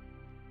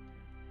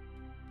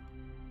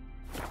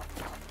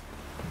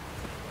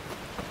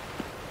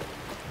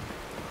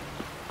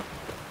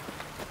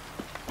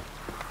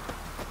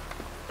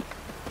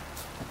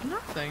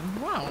 Nothing.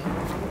 Wow.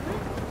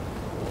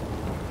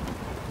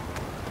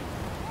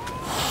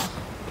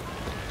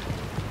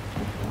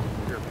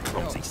 You're a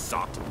clumsy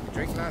sot.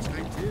 Drink last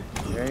night too?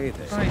 Hey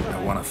there.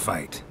 I want to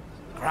fight.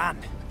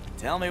 Grand.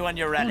 Tell me when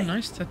you're ready. Oh,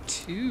 nice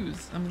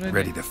tattoos. I'm ready.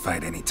 Ready to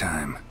fight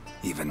anytime,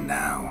 even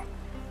now.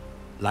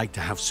 Like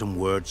to have some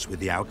words with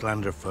the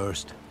Outlander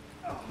first.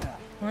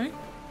 Why?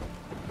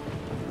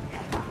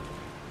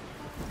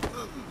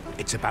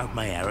 It's about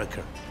my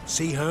Erica.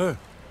 See her?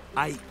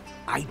 I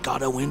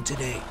got a win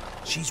today.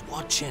 She's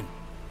watching.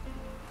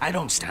 I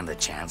don't stand a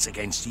chance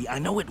against you. I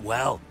know it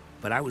well.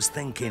 But I was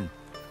thinking,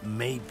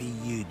 maybe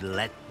you'd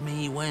let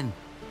me win.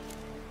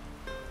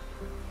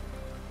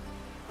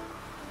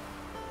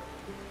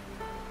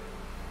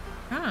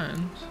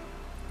 Can't.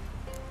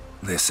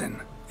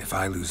 Listen, if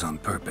I lose on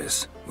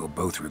purpose, we'll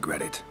both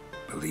regret it.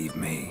 Believe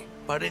me.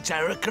 But it's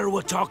Erica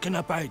we're talking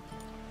about.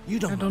 You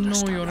don't I don't know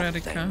understand your a Erica.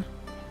 thing.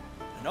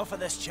 Enough of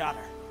this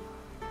chatter.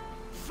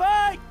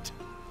 Fight!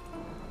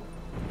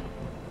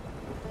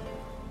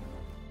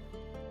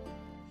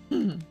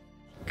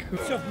 Cool.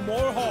 Of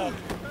Morhawk,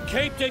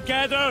 keep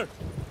together!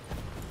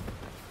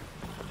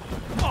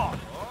 Oh.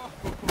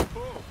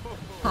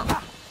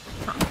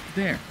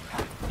 There.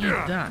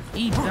 Eat that.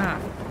 Eat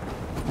that.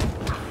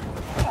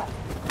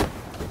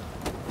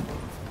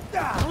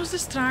 I was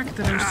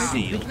distracted. I was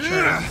taking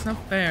pictures. It's not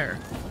fair.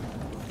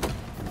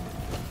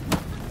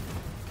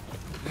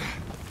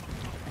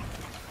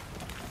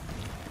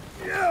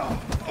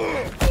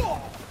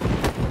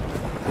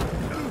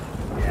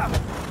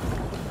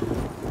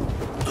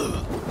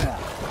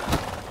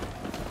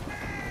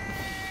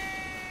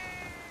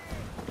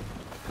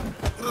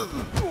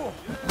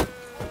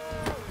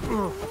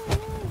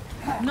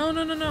 No,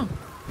 no, no, no.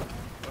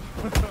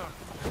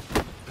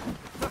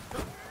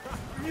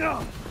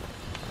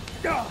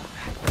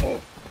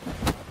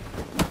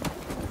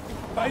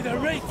 By the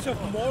rates of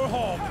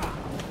Morhaug.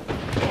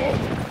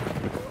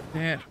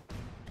 There.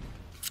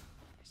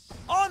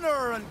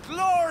 Honor and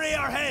glory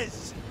are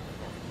his!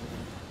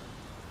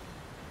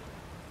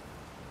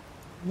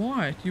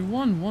 What? You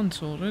won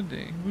once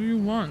already. What do you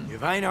won?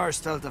 You've Einar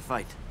still to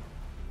fight.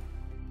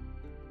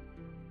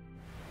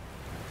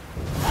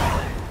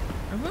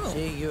 I will.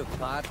 See you,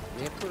 pot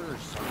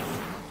rippers.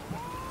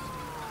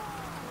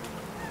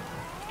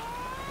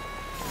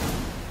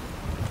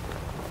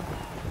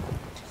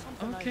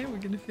 Okay, we're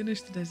gonna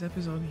finish today's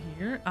episode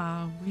here.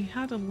 We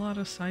had a lot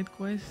of side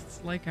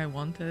quests like I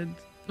wanted.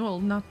 Well,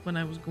 not when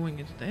I was going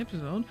into the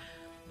episode,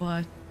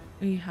 but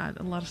we had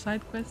a lot of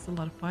side quests, a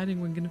lot of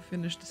fighting. We're gonna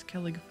finish the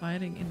Skellige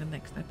fighting in the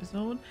next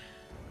episode.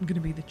 I'm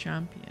gonna be the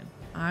champion.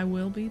 I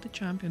will be the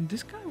champion.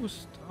 This guy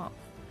was tough.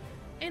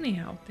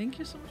 Anyhow, thank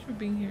you so much for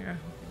being here. I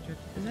hope you enjoyed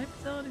this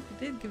episode. If you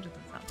did, give it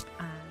a thumbs up.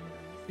 And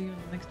I'll see you in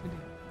the next video.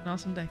 Have an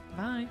awesome day.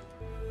 Bye.